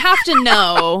 Because you have to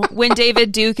know when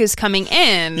David Duke is coming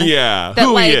in. Yeah, that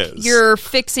who like he is. You're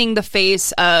fixing the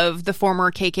face of the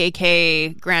former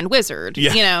KKK Grand Wizard.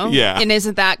 Yeah, you know? yeah. And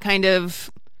isn't that kind of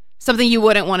something you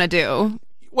wouldn't want to do?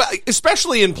 Well,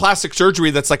 especially in plastic surgery,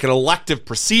 that's like an elective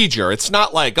procedure. It's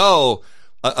not like, oh,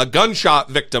 a gunshot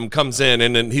victim comes in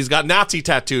and he's got Nazi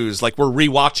tattoos. Like we're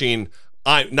rewatching.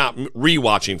 I'm not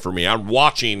rewatching for me. I'm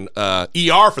watching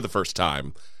ER for the first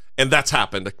time, and that's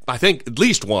happened, I think, at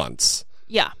least once.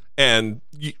 Yeah. And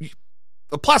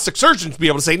a plastic surgeon to be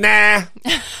able to say, nah,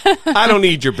 I don't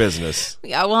need your business.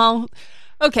 Yeah. Well,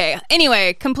 okay.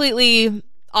 Anyway, completely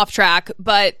off track,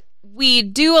 but we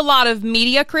do a lot of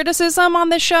media criticism on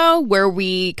this show where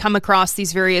we come across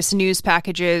these various news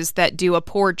packages that do a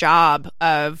poor job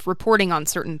of reporting on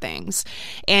certain things.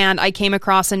 And I came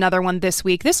across another one this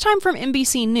week, this time from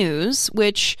NBC News,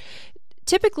 which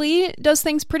typically does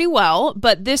things pretty well,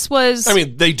 but this was... I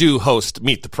mean, they do host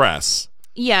Meet the Press.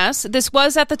 Yes, this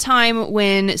was at the time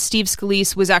when Steve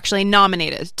Scalise was actually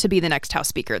nominated to be the next House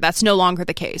Speaker. That's no longer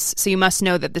the case, so you must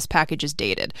know that this package is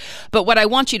dated. But what I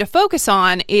want you to focus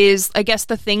on is, I guess,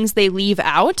 the things they leave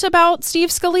out about Steve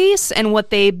Scalise and what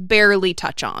they barely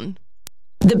touch on.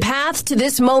 The path to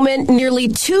this moment, nearly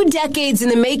 2 decades in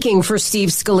the making for Steve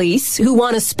Scalise, who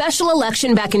won a special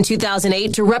election back in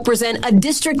 2008 to represent a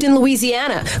district in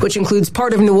Louisiana, which includes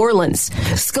part of New Orleans.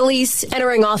 Scalise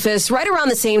entering office right around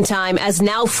the same time as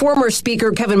now former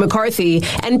Speaker Kevin McCarthy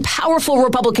and powerful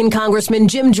Republican Congressman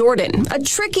Jim Jordan. A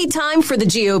tricky time for the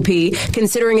GOP,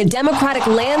 considering a Democratic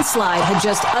landslide had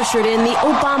just ushered in the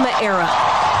Obama era.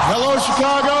 Hello,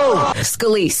 Chicago!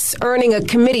 Scalise earning a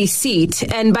committee seat,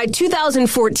 and by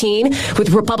 2014, with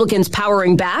Republicans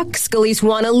powering back, Scalise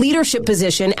won a leadership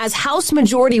position as House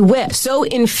Majority Whip, so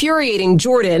infuriating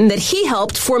Jordan that he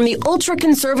helped form the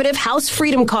ultra-conservative House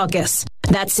Freedom Caucus.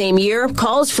 That same year,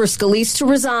 calls for Scalise to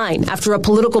resign after a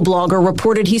political blogger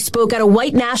reported he spoke at a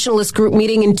white nationalist group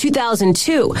meeting in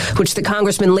 2002, which the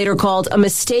congressman later called a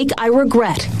mistake I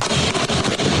regret.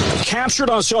 Captured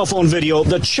on cell phone video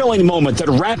the chilling moment that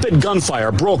rapid gunfire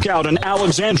broke out in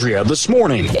Alexandria this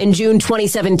morning. In June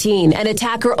 2017, an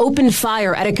attacker opened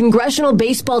fire at a congressional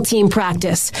baseball team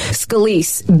practice.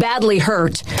 Scalise badly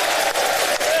hurt,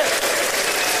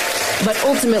 but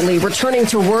ultimately returning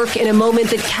to work in a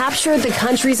moment that captured the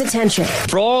country's attention.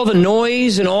 For all the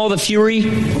noise and all the fury,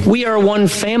 we are one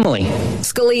family.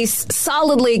 Scalise,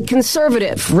 solidly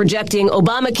conservative, rejecting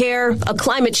Obamacare, a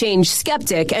climate change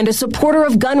skeptic, and a supporter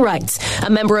of gun rights. A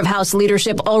member of House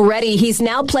leadership already, he's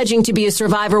now pledging to be a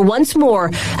survivor once more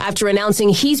after announcing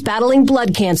he's battling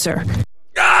blood cancer.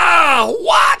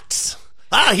 What?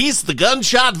 He's the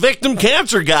gunshot victim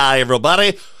cancer guy,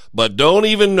 everybody. But don't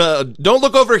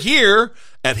look over here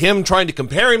at him trying to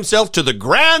compare himself to the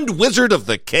Grand Wizard of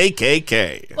the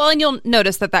KKK. Well, and you'll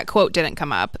notice that quote didn't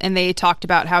come up, and they talked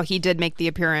about how he did make the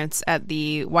appearance at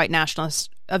the white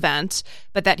nationalist event,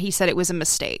 but that he said it was a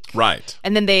mistake. Right.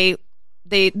 And then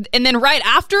and then right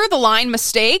after the line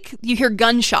mistake, you hear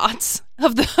gunshots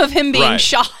of him being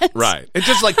shot. Right. It's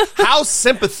just like, how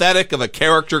sympathetic of a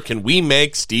character can we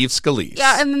make Steve Scalise?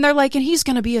 Yeah, and then they're like, and he's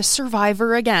going to be a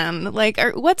survivor again. Like,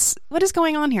 what is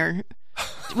going on here?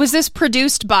 Was this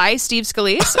produced by Steve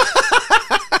Scalise?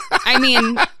 I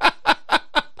mean,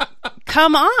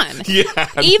 come on. Yeah,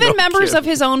 even members of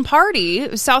his own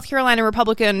party, South Carolina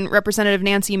Republican Representative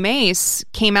Nancy Mace,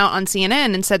 came out on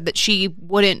CNN and said that she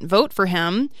wouldn't vote for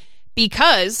him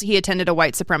because he attended a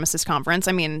white supremacist conference.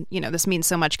 I mean, this means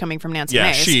so much coming from Nancy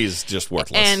Mace. Yeah, she's just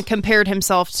worthless. And compared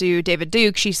himself to David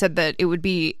Duke. She said that it would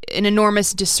be an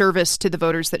enormous disservice to the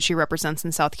voters that she represents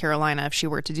in South Carolina if she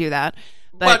were to do that.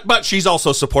 But she's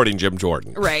also supporting Jim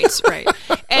Jordan. Right.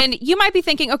 And you might be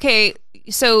thinking, okay,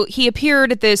 so he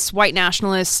appeared at this white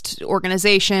nationalist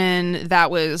organization that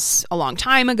was a long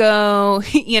time ago.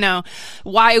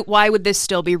 Why would this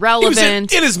still be relevant? He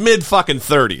was in his mid-fucking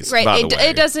 30s, right. by the way.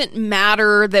 It doesn't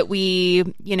matter that we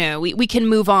can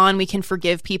move on. We can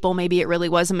forgive people. Maybe it really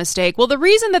was a mistake. Well, the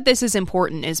reason that this is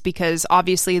important is because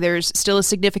obviously there's still a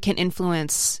significant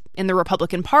influence in the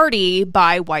Republican Party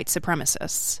by white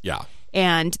supremacists. Yeah.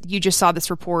 And you just saw this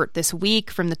report this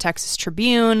week from the Texas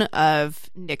Tribune of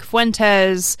Nick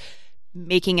Fuentes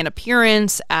making an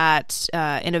appearance at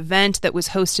an event that was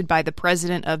hosted by the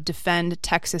president of Defend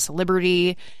Texas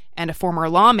Liberty and a former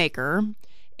lawmaker.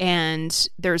 And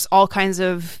there's all kinds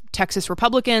of Texas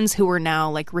Republicans who are now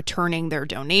like returning their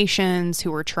donations,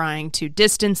 who are trying to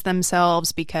distance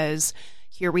themselves, because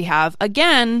here we have,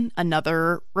 again,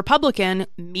 another Republican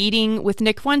meeting with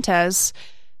Nick Fuentes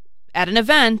at an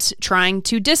event, trying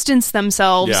to distance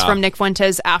themselves from Nick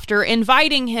Fuentes after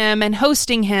inviting him and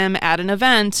hosting him at an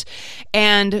event.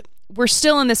 And we're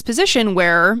still in this position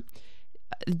where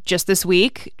just this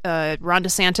week, Ron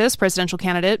DeSantis, presidential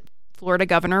candidate, Florida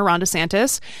Governor Ron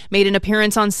DeSantis, made an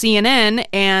appearance on CNN,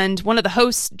 and one of the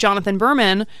hosts, Jonathan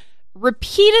Berman,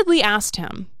 repeatedly asked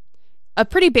him a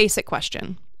pretty basic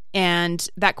question. And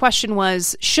that question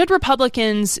was, should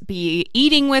Republicans be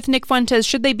eating with Nick Fuentes?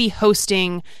 Should they be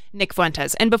hosting Nick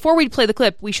Fuentes? And before we play the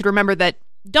clip, we should remember that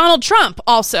Donald Trump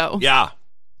also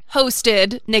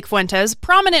hosted Nick Fuentes,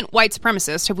 prominent white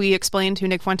supremacist. Have we explained who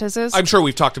Nick Fuentes is? I'm sure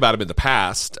we've talked about him in the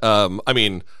past. I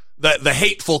mean, the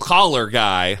hateful caller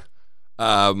guy.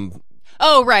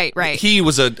 Right. He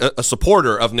was a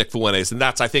supporter of Nick Fuentes, and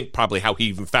that's, I think, probably how he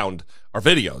even found our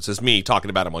videos, is me talking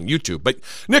about him on YouTube. But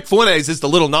Nick Fuentes is the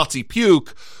little Nazi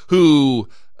puke who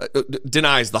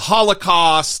denies the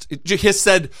Holocaust, has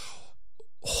said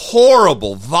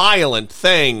horrible, violent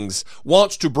things,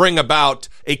 wants to bring about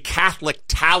a Catholic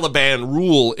Taliban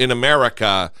rule in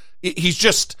America. He's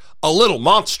just a little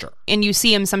monster. And you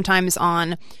see him sometimes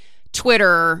on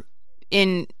Twitter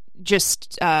in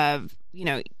just,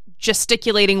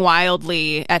 gesticulating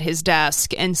wildly at his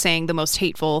desk and saying the most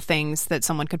hateful things that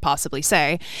someone could possibly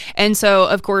say. And so,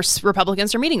 of course,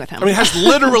 Republicans are meeting with him. I mean, has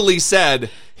literally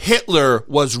said Hitler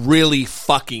was really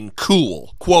fucking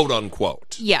cool, quote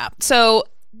unquote. Yeah. So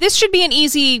this should be an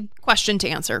easy question to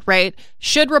answer, right?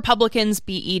 Should Republicans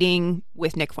be eating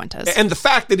with Nick Fuentes? And the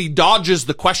fact that he dodges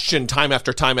the question time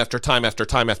after time after time after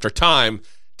time after time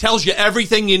tells you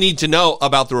everything you need to know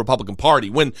about the Republican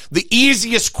Party when the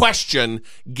easiest question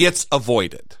gets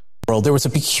avoided. There was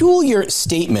a peculiar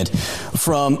statement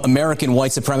from American white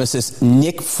supremacist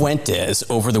Nick Fuentes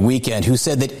over the weekend, who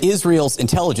said that Israel's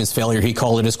intelligence failure, he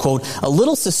called it, is, quote, a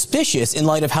little suspicious in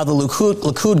light of how the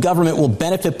Likud government will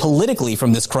benefit politically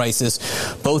from this crisis,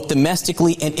 both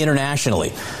domestically and internationally.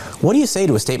 What do you say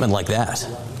to a statement like that?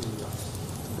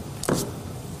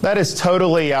 That is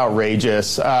totally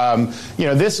outrageous.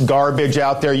 This garbage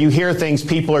out there, you hear things,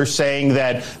 people are saying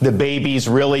that the babies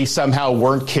really somehow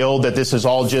weren't killed, that this is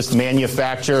all just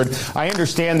manufactured. I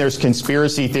understand there's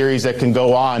conspiracy theories that can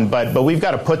go on, but we've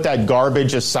got to put that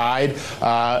garbage aside,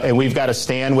 and we've got to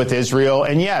stand with Israel.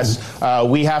 And yes,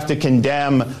 we have to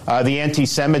condemn the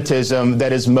anti-Semitism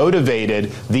that has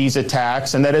motivated these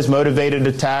attacks and that has motivated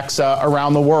attacks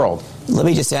around the world. Let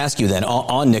me just ask you then,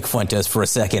 on Nick Fuentes for a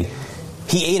second.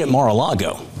 He ate at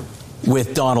Mar-a-Lago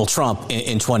with Donald Trump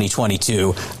in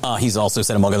 2022. He's also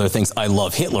said, among other things, I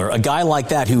love Hitler. A guy like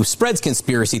that who spreads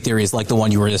conspiracy theories like the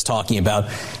one you were just talking about.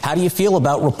 How do you feel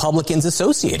about Republicans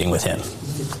associating with him?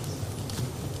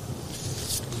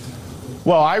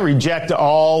 Well, I reject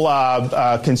all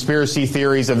conspiracy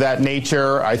theories of that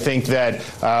nature. I think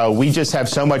that we just have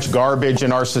so much garbage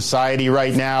in our society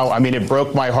right now. I mean, it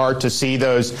broke my heart to see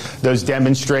those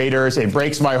demonstrators. It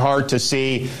breaks my heart to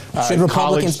see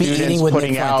college students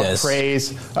putting out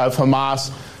praise of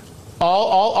Hamas.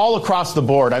 All across the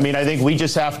board. I mean, I think we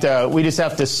just have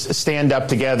to stand up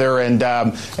together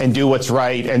and do what's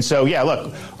right. And so, yeah,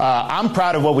 look, I'm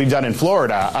proud of what we've done in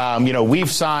Florida.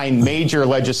 We've signed major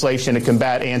legislation to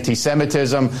combat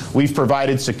anti-Semitism. We've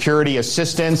provided security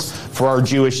assistance for our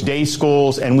Jewish day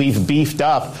schools, and we've beefed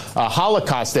up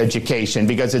Holocaust education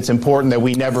because it's important that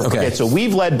we never forget. So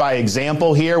we've led by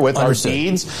example here with our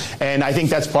deeds, and I think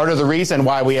that's part of the reason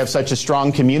why we have such a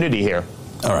strong community here.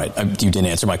 All right. You didn't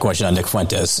answer my question on Nick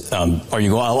Fuentes.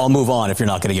 I'll move on if you're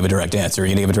not going to give a direct answer. Are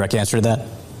you going to give a direct answer to that?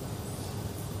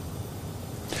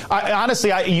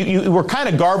 Honestly, you were kind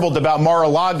of garbled about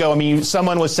Mar-a-Lago. I mean,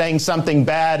 someone was saying something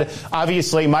bad.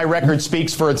 Obviously, my record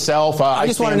speaks for itself. I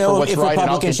just want to know if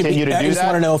Republicans should be. I just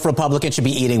want to know if Republicans should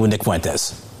be eating with Nick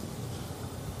Fuentes.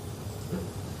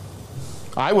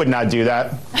 I would not do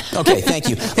that. Okay, thank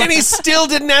you. And he still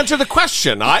didn't answer the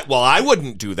question. I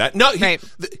wouldn't do that. No,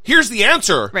 here's the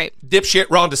answer, dipshit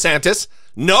Ron DeSantis.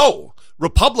 No,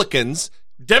 Republicans,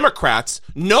 Democrats,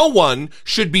 no one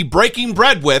should be breaking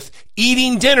bread with,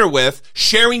 eating dinner with,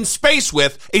 sharing space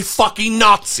with a fucking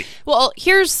Nazi. Well,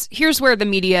 here's where the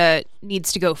media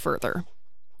needs to go further.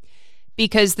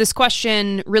 Because this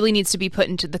question really needs to be put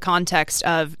into the context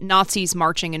of Nazis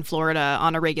marching in Florida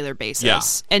on a regular basis.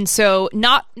 Yeah. And so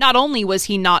not only was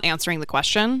he not answering the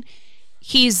question,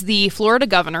 he's the Florida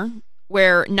governor,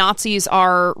 where Nazis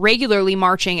are regularly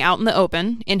marching out in the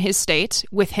open in his state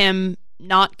with him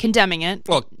not condemning it.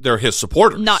 Well, they're his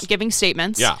supporters. Not giving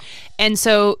statements. Yeah. And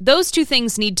so those two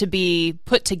things need to be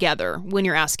put together when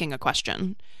you're asking a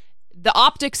question. The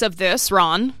optics of this,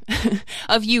 Ron,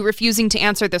 of you refusing to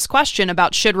answer this question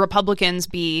about should Republicans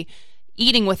be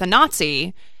eating with a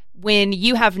Nazi, when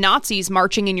you have Nazis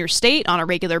marching in your state on a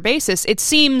regular basis, it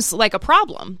seems like a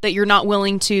problem that you're not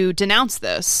willing to denounce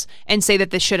this and say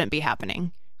that this shouldn't be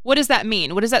happening. What does that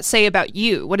mean? What does that say about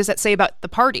you? What does that say about the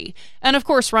party? And of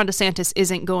course, Ron DeSantis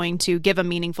isn't going to give a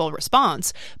meaningful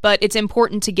response, but it's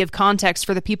important to give context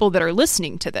for the people that are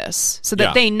listening to this so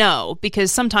that they know,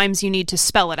 because sometimes you need to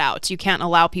spell it out. You can't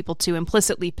allow people to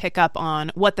implicitly pick up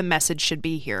on what the message should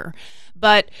be here.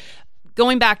 But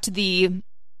going back to the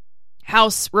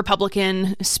House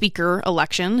Republican Speaker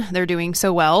election, they're doing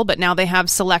so well, but now they have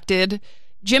selected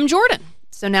Jim Jordan.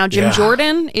 So now Jim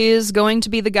Jordan is going to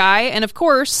be the guy. And of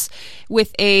course,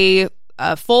 with a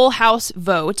full House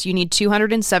vote, you need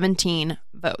 217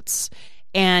 votes.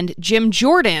 And Jim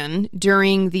Jordan,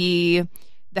 during the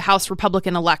House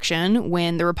Republican election,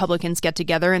 when the Republicans get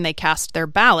together and they cast their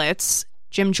ballots,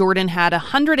 Jim Jordan had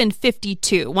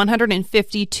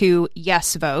 152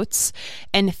 yes votes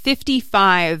and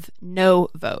 55 no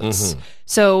votes.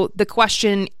 So the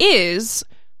question is,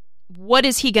 what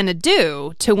is he going to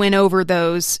do to win over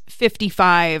those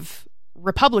 55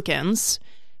 Republicans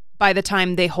by the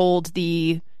time they hold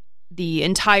the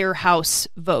entire House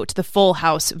vote, the full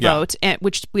House vote, and,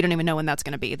 which we don't even know when that's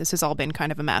going to be. This has all been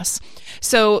kind of a mess.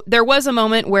 So there was a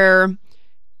moment where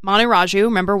Manu Raju,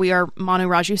 remember we are Manu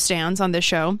Raju stans on this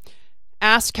show,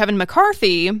 asked Kevin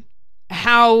McCarthy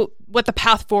what the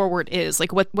path forward is.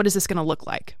 Like, what is this going to look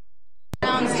like?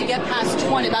 Rounds to get past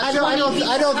 20. I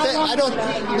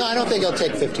don't think it'll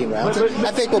take 15 rounds.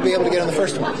 I think we'll be able to get on the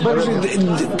first one.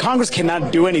 But Congress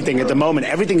cannot do anything at the moment.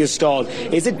 Everything is stalled.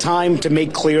 Is it time to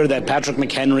make clear that Patrick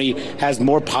McHenry has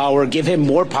more power, give him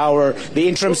more power, the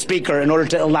interim speaker, in order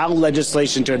to allow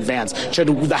legislation to advance? Should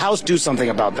the House do something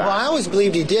about that? Well, I always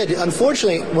believed he did.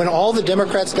 Unfortunately, when all the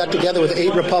Democrats got together with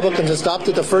 8 Republicans and stopped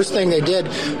it, the first thing they did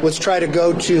was try to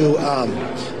go to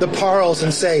the Parles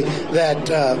and say that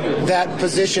that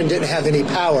position didn't have any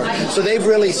power. So they've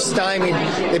really stymied.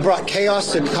 They brought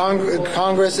chaos to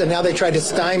Congress, and now they tried to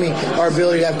stymie our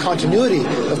ability to have continuity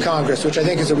of Congress, which I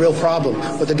think is a real problem,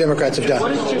 what the Democrats have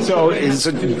done. So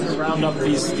round up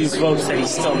these votes that he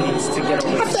still needs to get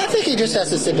over? I think he just has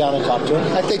to sit down and talk to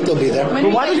him. I think they'll be there.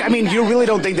 But you really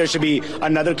don't think there should be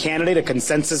another candidate, a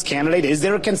consensus candidate? Is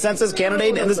there a consensus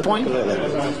candidate at this point?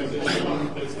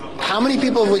 How many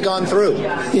people have we gone through?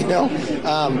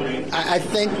 I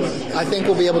think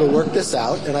we'll be able to work this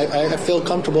out, and I feel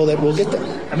comfortable that we'll get there.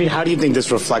 I mean, how do you think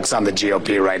this reflects on the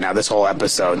GOP right now, this whole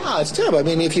episode? It's terrible. I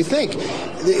mean, if you think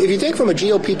from a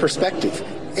GOP perspective,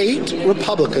 8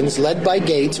 Republicans, led by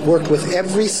Gates, worked with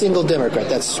every single Democrat.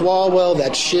 That's Swalwell,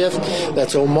 that's Schiff,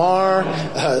 that's Omar,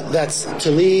 that's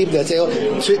Tlaib, that's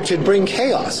to bring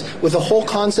chaos with the whole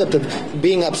concept of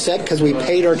being upset because we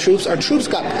paid our troops. Our troops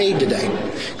got paid today.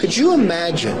 Could you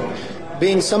imagine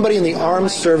being somebody in the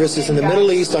armed services in the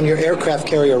Middle East on your aircraft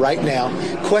carrier right now,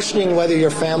 questioning whether your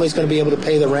family's going to be able to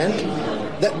pay the rent?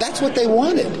 That's what they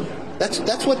wanted.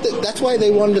 That's why they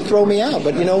wanted to throw me out.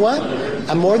 But you know what?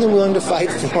 I'm more than willing to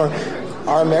fight for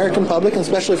our American public, and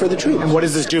especially for the troops. And what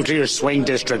does this do to your swing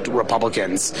district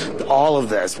Republicans? All of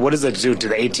this, what does it do to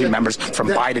the 18 members from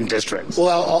Biden districts?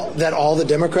 Well, all the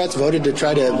Democrats voted to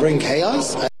try to bring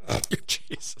chaos?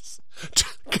 Jesus.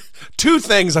 2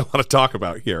 things I want to talk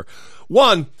about here.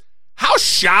 One, how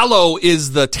shallow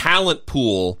is the talent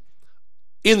pool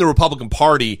in the Republican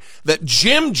Party that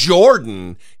Jim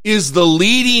Jordan is the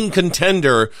leading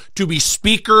contender to be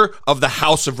Speaker of the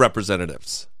House of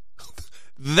Representatives?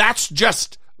 That's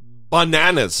just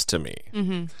bananas to me.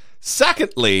 Mm-hmm.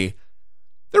 Secondly,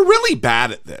 they're really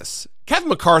bad at this. Kevin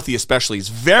McCarthy especially is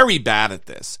very bad at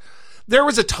this. There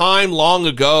was a time long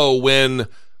ago when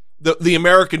the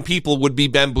American people would be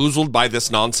bamboozled by this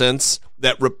nonsense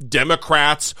that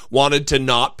Democrats wanted to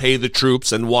not pay the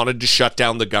troops and wanted to shut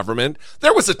down the government.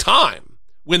 There was a time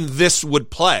when this would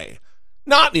play.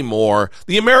 Not anymore.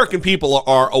 The American people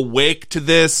are awake to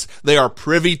this. They are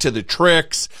privy to the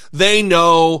tricks. They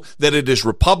know that it is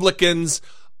Republicans.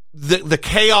 The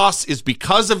chaos is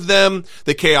because of them.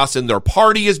 The chaos in their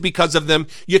party is because of them.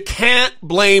 You can't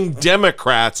blame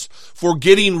Democrats for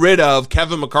getting rid of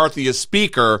Kevin McCarthy as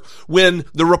Speaker when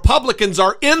the Republicans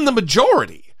are in the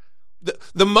majority.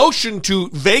 The motion to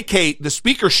vacate the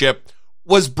speakership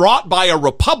was brought by a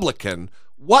Republican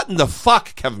what in the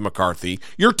fuck, Kevin McCarthy?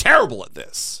 You're terrible at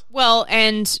this. Well,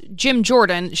 and Jim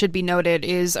Jordan, should be noted,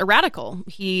 is a radical.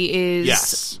 He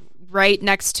is right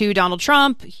next to Donald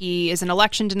Trump. He is an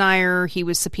election denier. He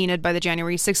was subpoenaed by the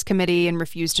January 6th committee and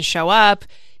refused to show up.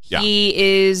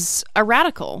 He is a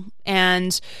radical.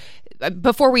 And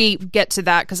before we get to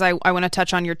that, because I want to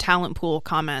touch on your talent pool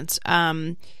comment,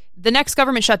 the next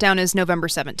government shutdown is November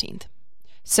 17th.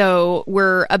 So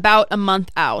we're about a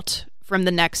month out from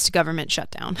the next government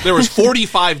shutdown. There was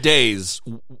 45 days,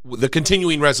 the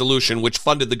continuing resolution, which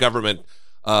funded the government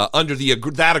under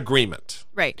that agreement.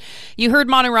 Right. You heard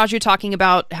Manu Raju talking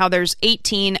about how there's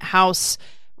 18 House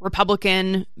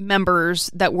Republican members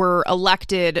that were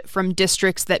elected from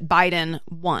districts that Biden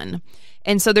won.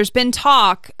 And so there's been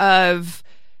talk of,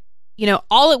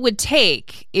 all it would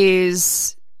take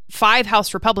is 5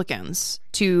 House Republicans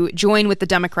to join with the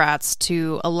Democrats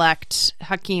to elect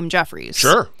Hakeem Jeffries.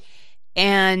 Sure.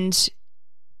 And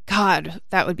God,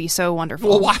 that would be so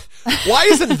wonderful. Well, why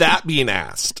isn't that being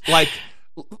asked? Like,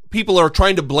 people are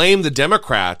trying to blame the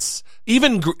Democrats.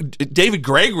 Even David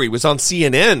Gregory was on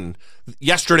CNN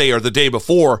yesterday or the day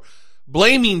before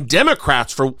blaming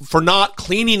Democrats for not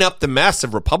cleaning up the mess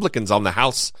of Republicans on the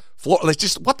House floor. Like,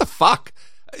 just what the fuck?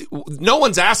 No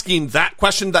one's asking that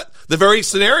question, that the very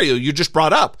scenario you just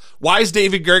brought up. Why is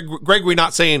David Gregory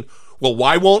not saying, well,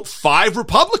 why won't 5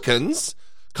 Republicans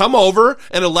come over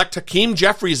and elect Hakeem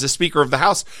Jeffries as Speaker of the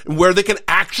House, where they can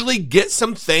actually get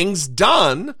some things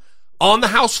done on the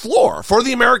House floor for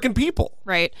the American people?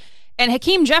 Right. And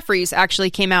Hakeem Jeffries actually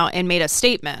came out and made a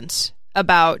statement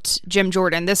about Jim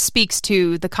Jordan. This speaks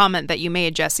to the comment that you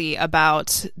made, Jesse,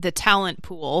 about the talent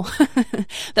pool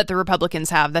that the Republicans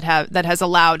have that has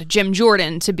allowed Jim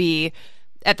Jordan to be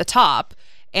at the top.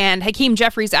 And Hakeem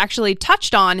Jeffries actually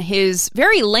touched on his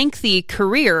very lengthy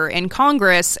career in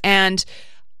Congress, and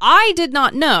I did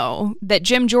not know that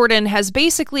Jim Jordan has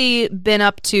basically been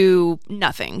up to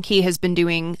nothing. He has been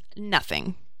doing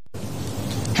nothing.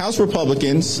 House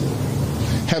Republicans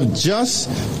have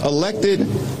just elected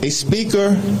a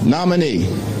Speaker nominee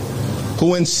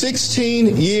who in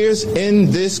 16 years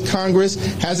in this Congress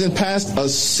hasn't passed a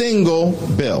single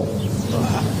bill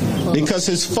because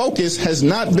his focus has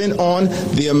not been on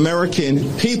the American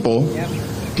people.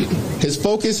 His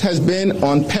focus has been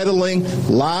on peddling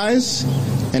lies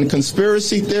and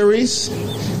conspiracy theories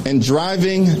and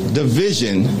driving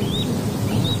division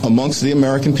amongst the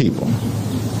American people.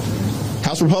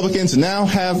 House Republicans now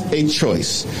have a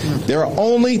choice. There are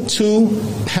only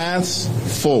 2 paths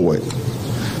forward.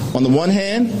 On the one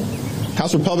hand,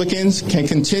 House Republicans can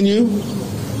continue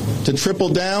to triple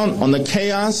down on the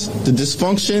chaos, the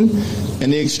dysfunction,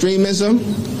 and the extremism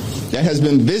that has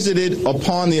been visited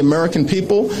upon the American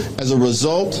people as a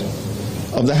result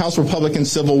of the House Republican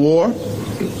Civil War.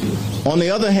 On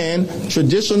the other hand,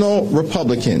 traditional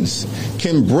Republicans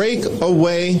can break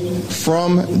away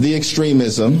from the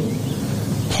extremism,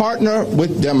 partner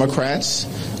with Democrats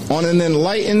on an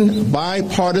enlightened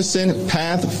bipartisan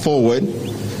path forward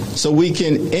so we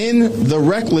can end the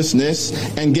recklessness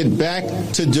and get back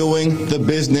to doing the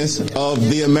business of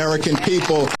the American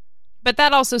people. But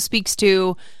that also speaks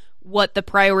to what the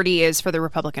priority is for the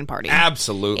Republican Party.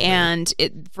 Absolutely. And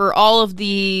for all of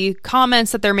the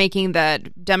comments that they're making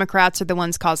that Democrats are the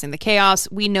ones causing the chaos,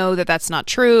 we know that that's not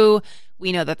true.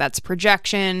 We know that that's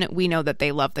projection. We know that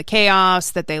they love the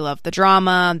chaos, that they love the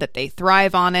drama, that they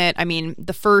thrive on it. I mean,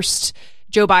 the first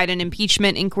Joe Biden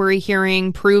impeachment inquiry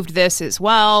hearing proved this as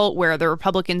well, where the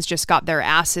Republicans just got their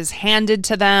asses handed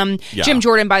to them. Yeah. Jim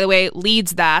Jordan, by the way,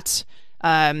 leads that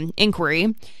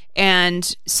inquiry.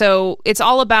 And so it's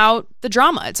all about the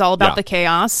drama. It's all about the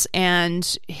chaos,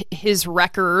 and his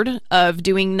record of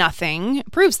doing nothing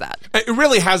proves that. It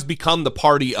really has become the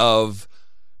party of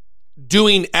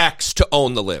doing X to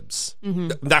own the libs.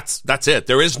 Mm-hmm. That's it.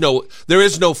 There is no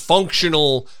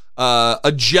functional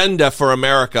agenda for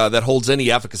America that holds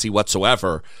any efficacy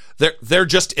whatsoever. They're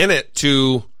just in it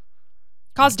to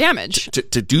cause damage,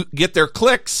 to get their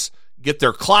clicks, get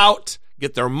their clout,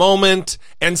 get their moment,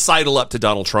 and sidle up to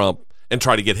Donald Trump and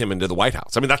try to get him into the White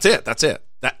House. I mean, that's it.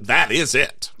 That is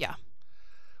it. Yeah.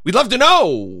 We'd love to know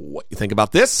what you think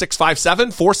about this.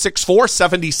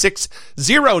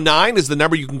 657-464-7609 is the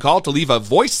number you can call to leave a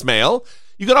voicemail.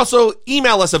 You can also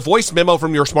email us a voice memo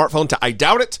from your smartphone to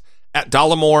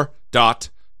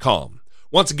idoubt@dollemore.com.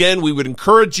 Once again, we would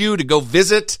encourage you to go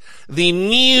visit the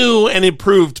new and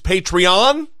improved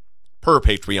Patreon, per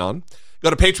Patreon.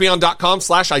 Go to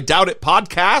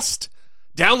patreon.com/IDoubtItPodcast.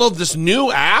 Download this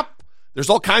new app. There's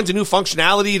all kinds of new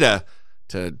functionality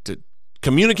to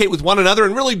communicate with one another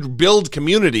and really build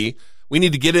community. We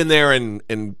need to get in there and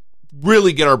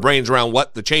really get our brains around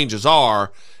what the changes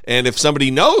are. And if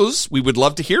somebody knows, we would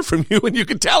love to hear from you, and you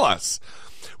can tell us.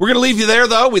 We're going to leave you there,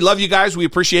 though. We love you guys. We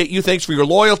appreciate you. Thanks for your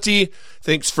loyalty.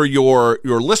 Thanks for your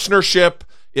listenership.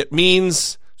 It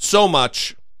means so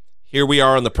much. Here we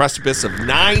are on the precipice of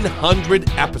 900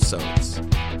 episodes.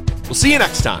 We'll see you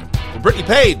next time. For Brittany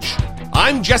Page,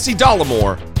 I'm Jesse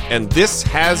Dollemore, and this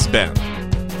has been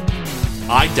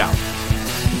I Doubt.